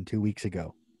Carleton 2 weeks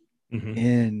ago Mm-hmm.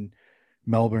 in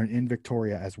Melbourne, in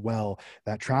Victoria as well.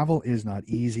 That travel is not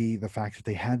easy. The fact that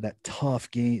they had that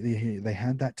tough game, they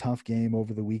had that tough game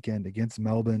over the weekend against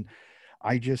Melbourne.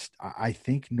 I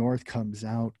think North comes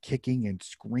out kicking and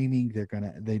screaming.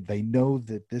 They know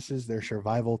that this is their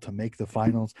survival to make the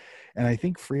finals. And I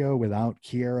think Frio without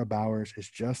Kiera Bowers is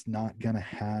just not gonna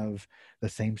have the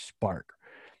same spark.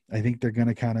 I think they're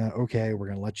gonna kind of, okay, we're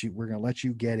gonna let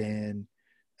you get in,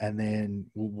 and then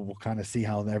we'll kind of see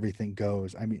how everything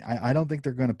goes. I mean, I don't think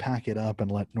they're going to pack it up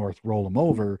and let North roll them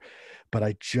over, but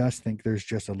I just think there's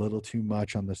just a little too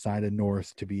much on the side of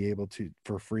North to be able to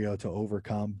for Frio to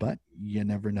overcome. But you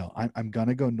never know. I'm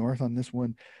gonna go North on this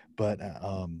one, but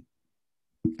I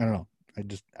don't know.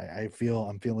 I'm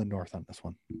feeling North on this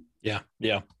one. Yeah,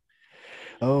 yeah.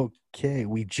 Okay,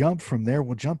 we jump from there.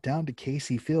 We'll jump down to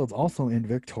Casey Fields, also in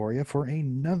Victoria, for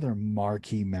another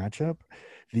marquee matchup.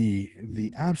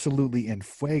 The absolutely in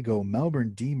fuego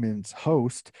Melbourne Demons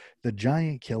host the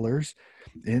Giant Killers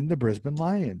in the Brisbane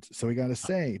Lions. So we got to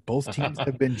say, both teams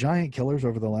have been Giant Killers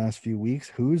over the last few weeks.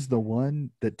 Who's the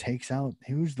one that takes out?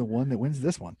 Who's the one that wins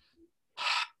this one?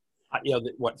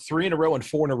 What, 3 in a row and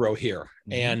 4 in a row here,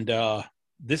 Mm-hmm. and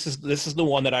this is the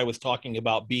one that I was talking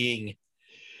about being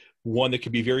one that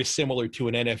could be very similar to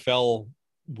an NFL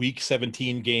Week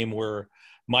 17 game where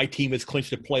my team has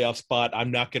clinched a playoff spot. I'm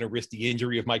not going to risk the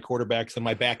injury of my quarterbacks and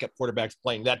my backup quarterbacks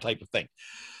playing, that type of thing.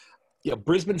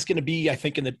 Brisbane's going to be, I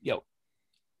think, in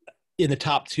the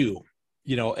top two.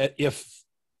 If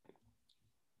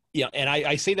and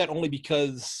I say that only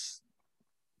because,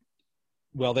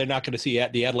 well, they're not going to see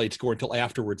the Adelaide score until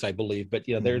afterwards, I believe. But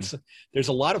Mm-hmm. there's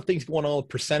a lot of things going on with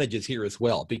percentages here as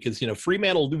well, because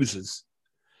Fremantle loses,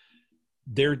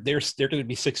 they're going to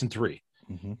be 6-3.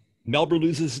 Mm-hmm. Melbourne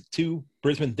loses to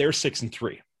Brisbane, they're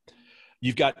 6-3.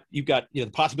 You've got the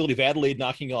possibility of Adelaide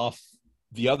knocking off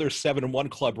the other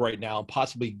 7-1 club right now, and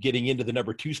possibly getting into the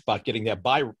number 2 spot, getting that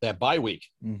bye week.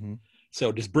 Mm-hmm.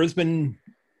 So does Brisbane?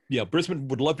 Brisbane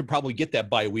would love to probably get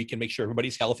that bye week and make sure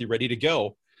everybody's healthy, ready to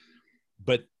go.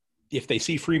 But if they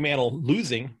see Fremantle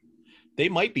losing, they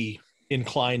might be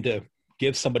inclined to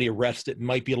give somebody a rest. It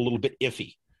might be a little bit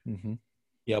iffy. Mm-hmm.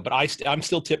 But I'm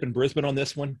still tipping Brisbane on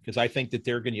this one because I think that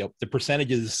they're going to, the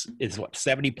percentage is what,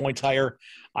 70 points higher.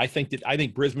 I think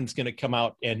Brisbane's going to come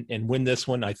out and win this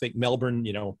one. I think Melbourne,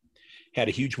 had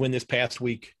a huge win this past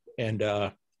week, and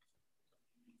I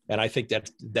think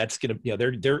that's going to,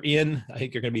 they're in. I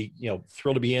think they're going to be,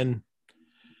 thrilled to be in.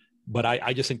 But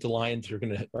I just think the Lions are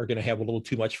going to have a little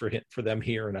too much for them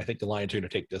here, and I think the Lions are going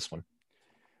to take this one.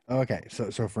 Okay,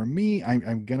 so for me,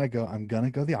 I'm gonna go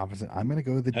the opposite. I'm gonna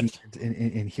go the defense,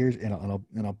 and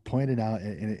I'll point it out.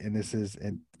 And this is,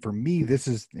 and for me, this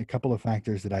is a couple of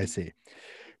factors that I see.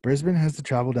 Brisbane has to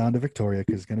travel down to Victoria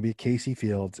because it's going to be Casey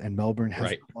Fields, and Melbourne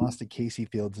has lost to Casey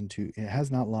Fields it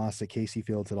has not lost to Casey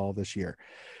Fields at all this year.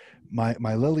 My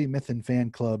Lily Mithen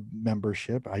fan club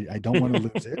membership, I don't want to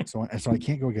lose it, so I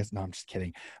can't go against. No, I'm just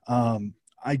kidding.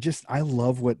 I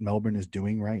love what Melbourne is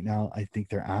doing right now. I think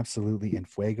they're absolutely in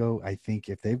fuego. I think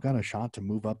if they've got a shot to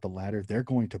move up the ladder, they're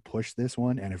going to push this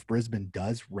one. And if Brisbane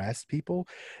does rest people,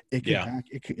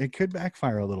 it could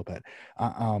backfire a little bit.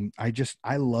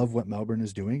 I love what Melbourne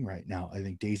is doing right now. I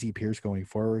think Daisy Pearce going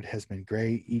forward has been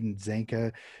great. Eden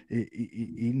Zanka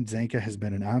has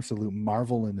been an absolute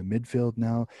marvel in the midfield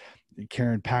now.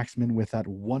 Karen Paxman with that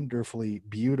wonderfully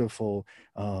beautiful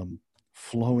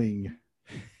flowing.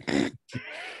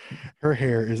 Her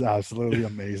hair is absolutely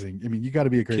amazing. I mean, you got to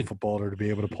be a great footballer to be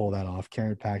able to pull that off.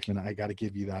 Karen Paxman, I got to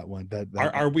give you that one.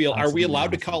 Are we allowed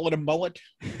awesome to call it a mullet?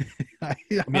 I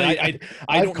don't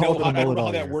know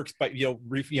how that works, but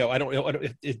I don't know.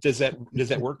 Does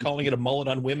that work, calling it a mullet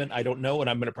on women? I don't know, and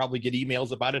I'm going to probably get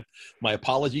emails about it. My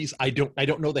apologies. I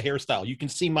don't know the hairstyle. You can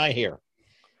see my hair.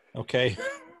 Okay,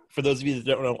 for those of you that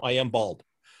don't know, I am bald.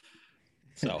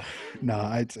 So no,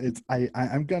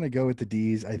 I'm gonna go with the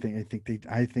D's. I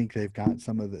think they've got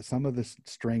some of the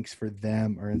strengths for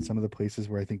them, or in some of the places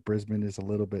where I think Brisbane is a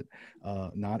little bit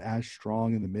not as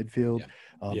strong in the midfield.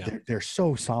 They're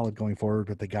so solid going forward,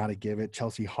 but they got to give it.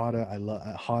 Chelsea Hodder,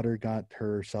 Hodder got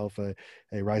herself a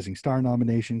Rising Star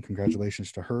nomination.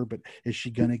 Congratulations to her. But is she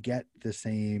gonna get the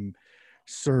same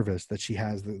service that she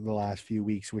has the last few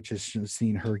weeks, which has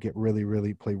seen her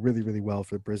play really well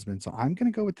for Brisbane? So I'm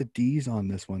going to go with the D's on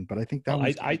this one, but I think that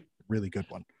really good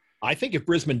one. I think if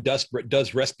Brisbane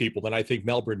does rest people, then I think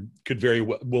Melbourne could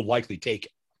will likely take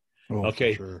it. Oh,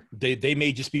 okay, for sure. They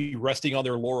may just be resting on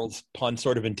their laurels, pun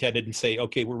sort of intended, and say,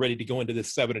 okay, we're ready to go into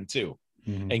this 7-2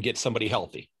 and get somebody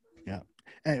healthy. Yeah,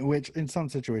 and which in some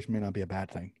situations may not be a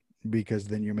bad thing, because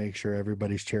then you make sure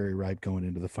everybody's cherry ripe going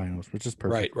into the finals, which is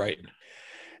perfect. Right.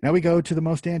 Now we go to the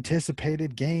most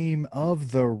anticipated game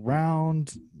of the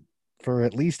round for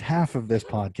at least half of this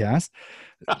podcast.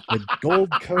 The Gold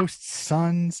Coast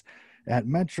Suns at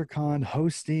Metricon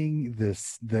hosting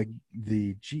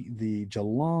the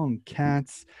Geelong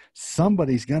Cats.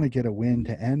 Somebody's going to get a win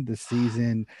to end the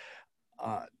season.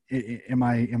 Am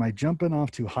I jumping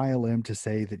off too high a limb to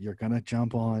say that you're going to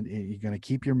jump on, you're going to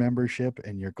keep your membership,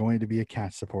 and you're going to be a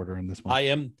Cat supporter in this one? I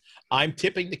am. I'm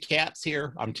tipping the Cats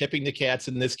here. I'm tipping the Cats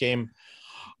in this game,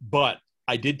 but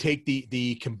I did take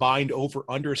the combined over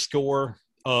underscore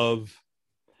of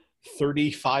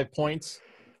 35 points.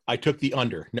 I took the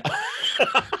under.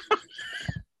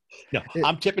 No,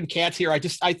 I'm tipping Cats here. I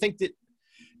think that,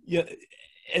 yeah,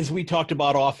 as we talked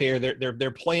about off air,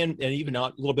 they're playing, and even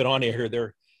a little bit on air here,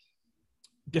 they're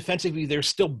defensively, they're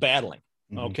still battling.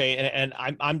 Okay. And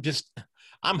I'm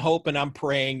hoping, I'm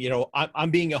praying,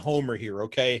 I'm being a homer here.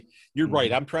 Okay. You're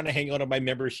right. I'm trying to hang on to my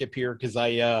membership here, because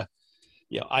I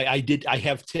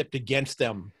have tipped against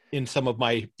them in some of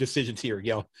my decisions here,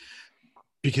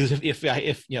 because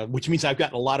if which means I've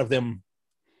gotten a lot of them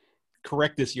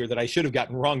correct this year that I should have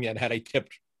gotten wrong yet had I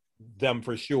tipped them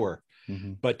for sure.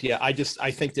 But yeah, I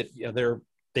think that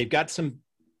they've got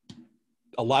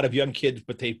a lot of young kids,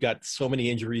 but they've got so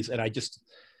many injuries, and I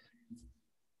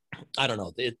don't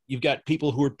know. You've got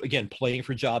people who are, again, playing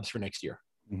for jobs for next year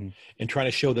and trying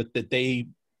to show that they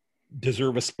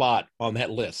deserve a spot on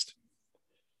that list.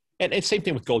 And same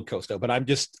thing with Gold Coast, though. But I'm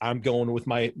going with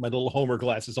my little homer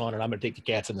glasses on, and I'm going to take the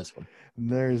Cats in this one.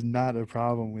 There's not a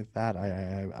problem with that.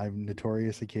 I'm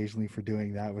notorious occasionally for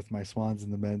doing that with my Swans in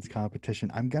the men's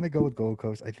competition. I'm going to go with Gold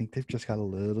Coast. I think they've just got a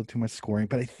little too much scoring,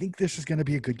 but I think this is going to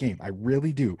be a good game. I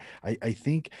really do. I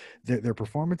think that their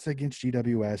performance against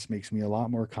GWS makes me a lot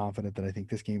more confident that I think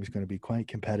this game is going to be quite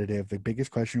competitive. The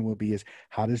biggest question will be is,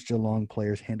 how does Geelong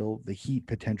players handle the heat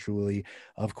potentially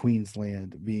of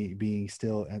Queensland being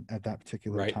still at that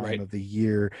particular time of the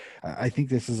year? I think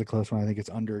this is a close one. I think it's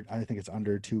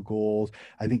under 2 goals.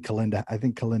 I think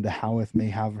Kalinda Howarth may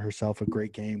have herself a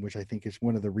great game, which I think is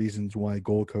one of the reasons why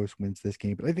Gold Coast wins this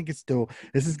game. But I think this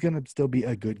is going to still be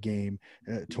a good game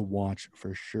to watch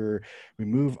for sure. We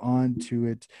move on to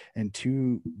it, and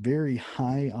 2 very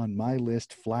high on my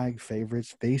list flag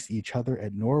favorites face each other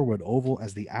at Norwood Oval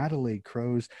as the Adelaide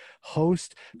Crows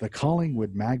host the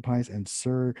Collingwood Magpies. And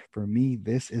sir, for me,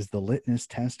 this is the litmus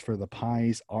test for the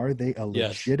Pies. Are they a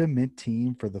legitimate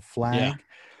team for the flag?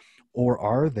 Or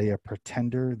are they a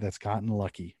pretender that's gotten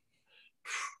lucky?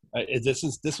 This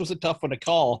was a tough one to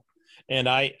call, and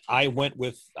I went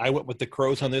with the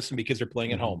Crows on this one because they're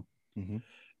playing at home, and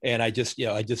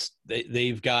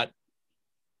they've got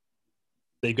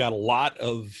a lot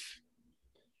of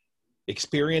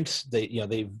experience.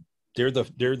 They're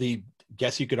the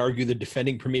guess you could argue the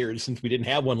defending premiers, since we didn't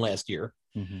have one last year.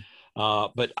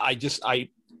 But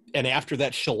and after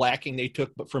that shellacking they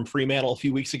took from Fremantle a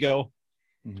few weeks ago,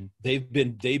 they've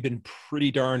been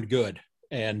pretty darn good.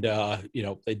 And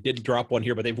they did drop one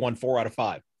here, but they've won 4 out of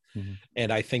 5.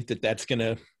 And I think that's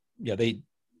gonna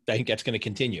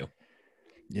continue.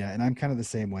 Yeah, and I'm kind of the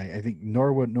same way. I think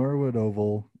Norwood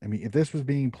Oval, I mean, if this was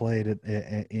being played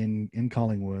in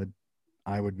Collingwood,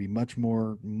 I would be much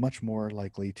more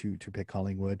likely to pick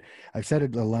Collingwood. I've said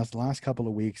it the last couple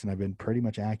of weeks, and I've been pretty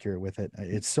much accurate with it.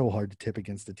 It's so hard to tip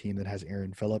against a team that has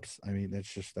Aaron Phillips. I mean,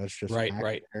 that's just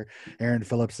right. Aaron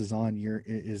Phillips is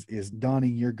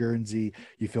donning your Guernsey.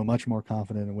 You feel much more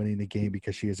confident in winning the game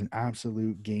because she is an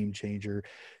absolute game changer.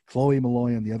 Chloe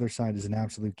Malloy on the other side is an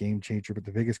absolute game changer. But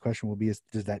the biggest question will be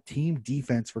does that team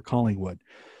defense for Collingwood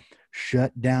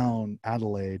shut down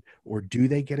Adelaide, or do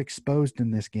they get exposed in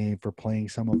this game for playing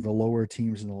some of the lower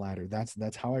teams in the ladder?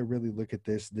 That's how I really look at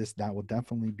this. That will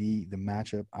definitely be the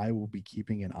matchup I will be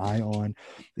keeping an eye on,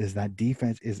 is that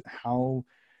defense, is how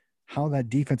that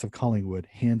defense of Collingwood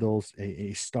handles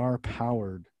a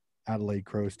star-powered Adelaide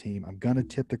Crows team. I'm going to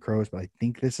tip the Crows, but I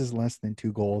think this is less than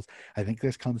 2 goals. I think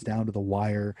this comes down to the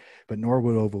wire, but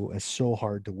Norwood Oval is so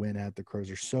hard to win at. The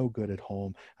Crows are so good at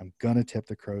home. I'm going to tip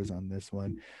the Crows on this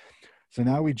one. So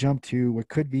now we jump to what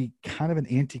could be kind of an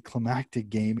anticlimactic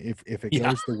game if it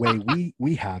goes the way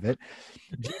we have it.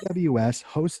 GWS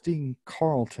hosting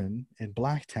Carlton in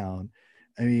Blacktown.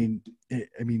 I mean,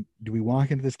 do we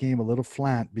walk into this game a little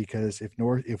flat? Because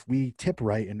if we tip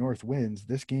right and North wins,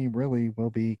 this game really will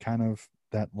be kind of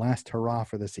that last hurrah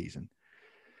for the season.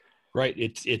 Right.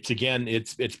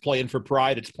 It's playing for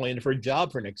pride. It's playing for a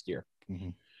job for next year,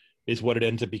 is what it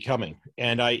ends up becoming.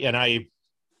 And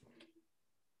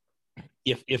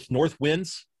if North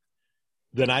wins,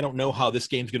 then I don't know how this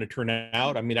game's going to turn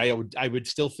out. I mean, I would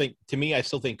still think, to me, I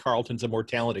still think Carleton's a more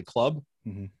talented club.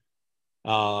 You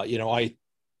know,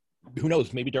 who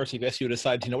knows? Maybe Darcy Vesio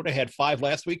decides, you know what, I had 5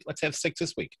 last week. Let's have 6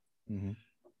 this week.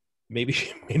 Maybe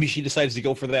she decides to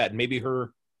go for that. And maybe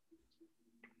her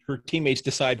teammates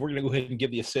decide, we're going to go ahead and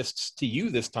give the assists to you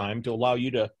this time to allow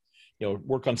you to, you know,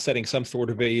 work on setting some sort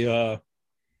of an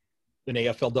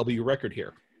AFLW record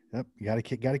here. Yep, you got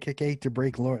to kick 8 to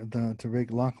break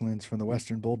Laughlin's from the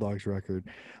Western Bulldogs record.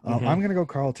 I'm going to go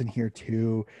Carleton here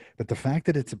too, but the fact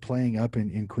that it's playing up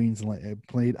in Queensland,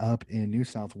 played up in New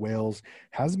South Wales,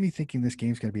 has me thinking this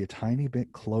game's going to be a tiny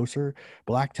bit closer.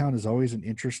 Blacktown is always an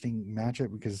interesting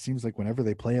matchup because it seems like whenever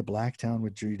they play at Blacktown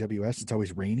with GWS, it's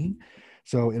always raining.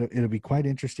 So it'll be quite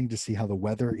interesting to see how the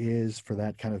weather is for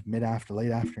that kind of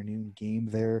late afternoon game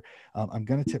there. I'm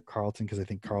going to tip Carleton because I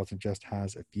think Carleton just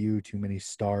has a few too many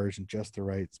stars in just the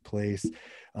right place.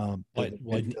 I was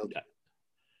going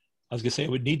to say, I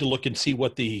would need to look and see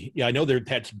what I know they've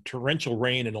had some torrential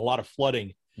rain and a lot of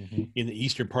flooding in the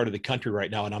eastern part of the country right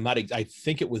now. And I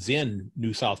think it was in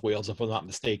New South Wales, if I'm not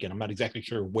mistaken. I'm not exactly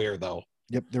sure where though.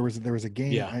 Yep, there was a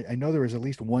game. Yeah. I know there was at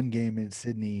least one game in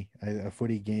Sydney, a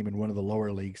footy game in one of the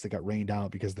lower leagues that got rained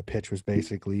out because the pitch was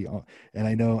basically.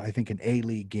 And I think an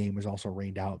A-League game was also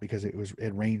rained out because it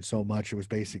rained so much it was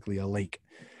basically a lake.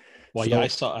 Well, yeah, I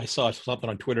saw something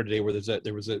on Twitter today where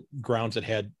there was a grounds that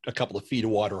had a couple of feet of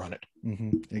water on it.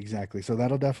 Exactly. So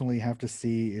that'll definitely have to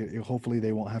see. Hopefully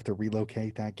they won't have to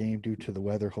relocate that game due to the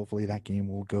weather. Hopefully that game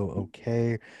will go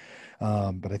okay.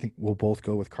 But I think we'll both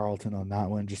go with Carleton on that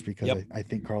one just because I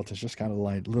think Carleton's just got a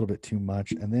little bit too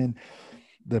much. And then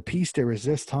the piece de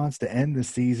resistance to end the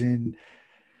season,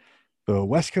 the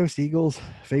West Coast Eagles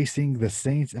facing the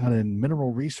Saints out in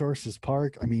Mineral Resources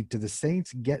Park. I mean, do the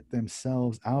Saints get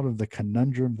themselves out of the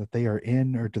conundrum that they are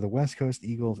in, or do the West Coast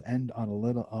Eagles end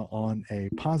on a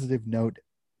positive note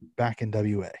back in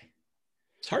WA?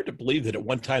 It's hard to believe that at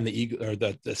one time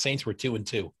the Saints were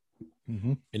 2-2,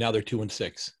 and now they're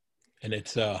 2-6. And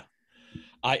it's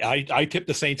I tip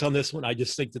the Saints on this one. I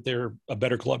just think that they're a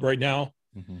better club right now.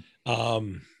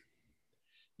 You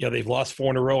know, they've lost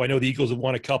 4 in a row. I know the Eagles have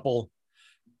won a couple,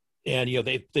 and you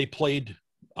know they played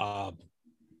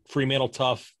Fremantle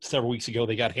tough several weeks ago.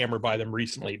 They got hammered by them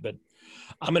recently, but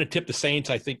I'm going to tip the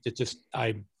Saints. I think that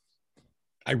I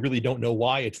really don't know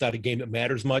why. It's not a game that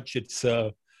matters much. It's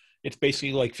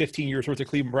basically like 15 years worth of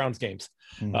Cleveland Browns games.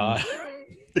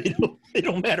 They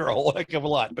don't matter a whole heck of a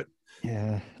lot, but.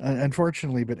 Yeah,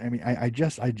 unfortunately, but I mean, I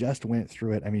just went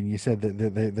through it. I mean, you said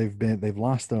that they've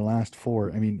lost their last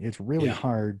 4. I mean, it's really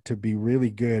hard to be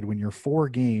really good when your 4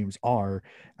 games are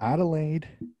Adelaide,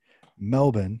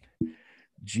 Melbourne,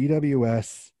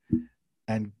 GWS,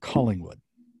 and Collingwood.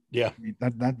 Yeah, I mean,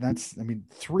 that's. I mean,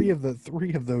 three of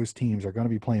those teams are going to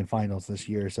be playing finals this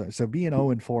year. So being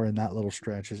 0-4 in that little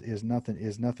stretch is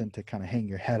nothing to kind of hang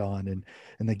your head on. And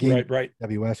the game right.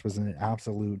 WS was an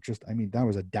absolute that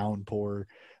was a downpour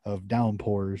of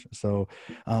downpours. So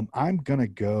I'm gonna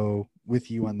go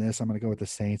with you on this. I'm gonna go with the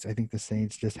Saints. I think the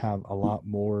Saints just have a lot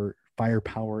more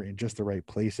firepower in just the right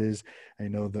places. I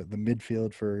know the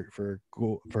midfield for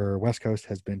West Coast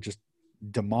has been just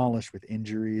demolished with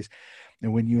injuries,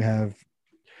 and when you have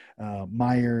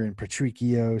Meyer and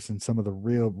Patricios and some of the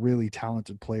really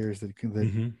talented players that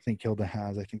St. Kilda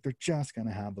has, I think they're just going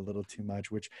to have a little too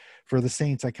much, which for the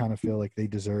Saints I kind of feel like they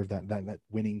deserve that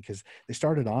winning because they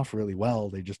started off really well.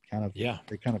 They just kind of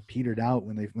petered out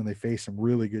when they faced some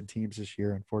really good teams this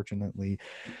year, unfortunately.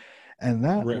 And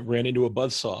that ran into a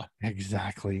buzzsaw.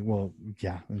 Exactly. Well,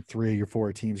 yeah. And 3 of your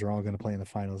 4 teams are all going to play in the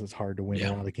finals. It's hard to win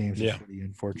a lot of games,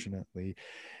 unfortunately.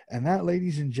 And that,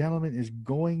 ladies and gentlemen, is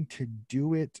going to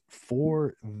do it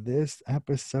for this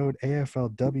episode,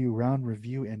 AFLW round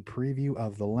review and preview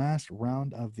of the last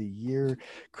round of the year.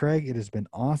 Craig, it has been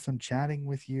awesome chatting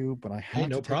with you, but I have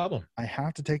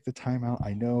to take the time out.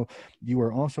 I know you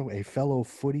are also a fellow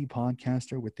footy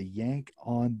podcaster with the Yank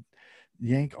on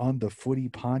the Footy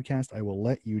podcast. I will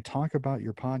let you talk about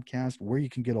your podcast, where you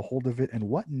can get a hold of it, and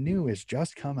what new has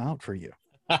just come out for you.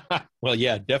 Well,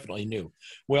 yeah, definitely new.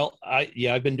 Well,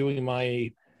 I've been doing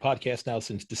my podcast now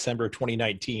since December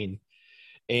 2019.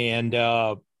 And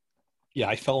I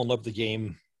fell in love with the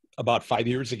game about 5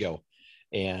 years ago.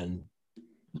 And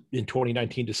in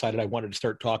 2019 decided I wanted to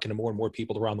start talking to more and more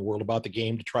people around the world about the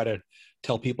game to try to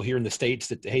tell people here in the States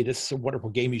that, hey, this is a wonderful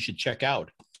game you should check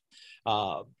out.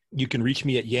 You can reach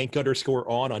me at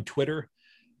Yank_on Twitter.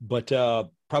 But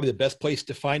probably the best place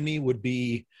to find me would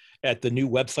be at the new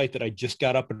website that I just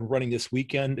got up and running this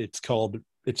weekend. It's a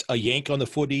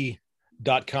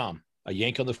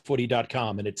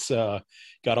yankonthefooty.com, and it's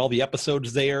got all the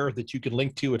episodes there that you can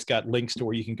link to. It's got links to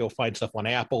where you can go find stuff on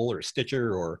Apple or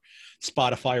Stitcher or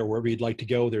Spotify or wherever you'd like to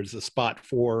go. There's a spot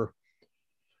for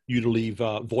you to leave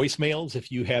voicemails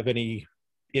if you have any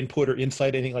input or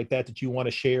insight, anything like that you want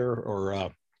to share,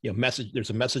 or message. There's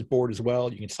a message board as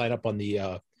well. You can sign up on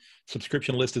the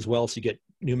subscription list as well, so you get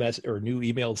new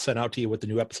emails sent out to you with the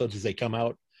new episodes as they come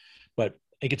out. But I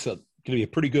think it's going to be a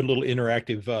pretty good little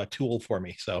interactive tool for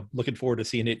me. So looking forward to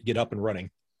seeing it get up and running.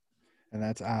 And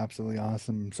that's absolutely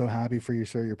awesome. I'm so happy for you,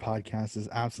 sir. Your podcast is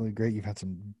absolutely great. You've had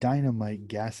some dynamite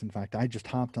guests. In fact, I just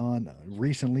hopped on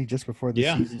recently, just before the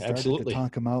season started, to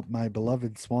talk about my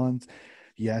beloved Swans.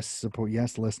 Yes,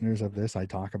 listeners of this, I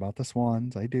talk about the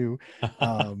Swans. I do.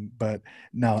 But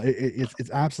no,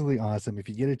 it's absolutely awesome. If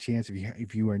you get a chance,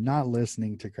 if you are not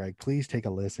listening to Craig, please take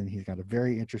a listen. He's got a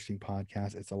very interesting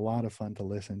podcast. It's a lot of fun to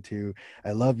listen to.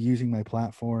 I love using my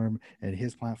platform and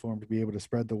his platform to be able to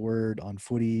spread the word on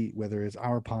footy, whether it's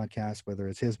our podcast, whether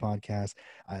it's his podcast.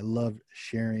 I love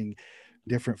sharing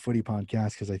different footy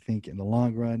podcasts because I think in the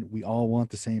long run, we all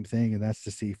want the same thing, and that's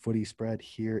to see footy spread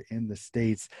here in the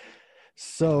States.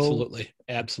 So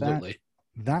absolutely.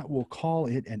 That will call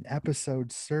it an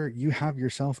episode, sir. You have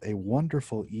yourself a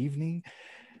wonderful evening.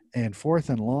 And Fourth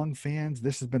and Long fans,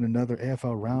 this has been another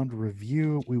AFL Round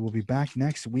Review. We will be back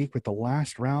next week with the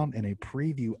last round and a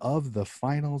preview of the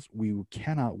finals. We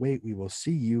cannot wait. We will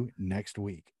see you next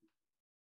week.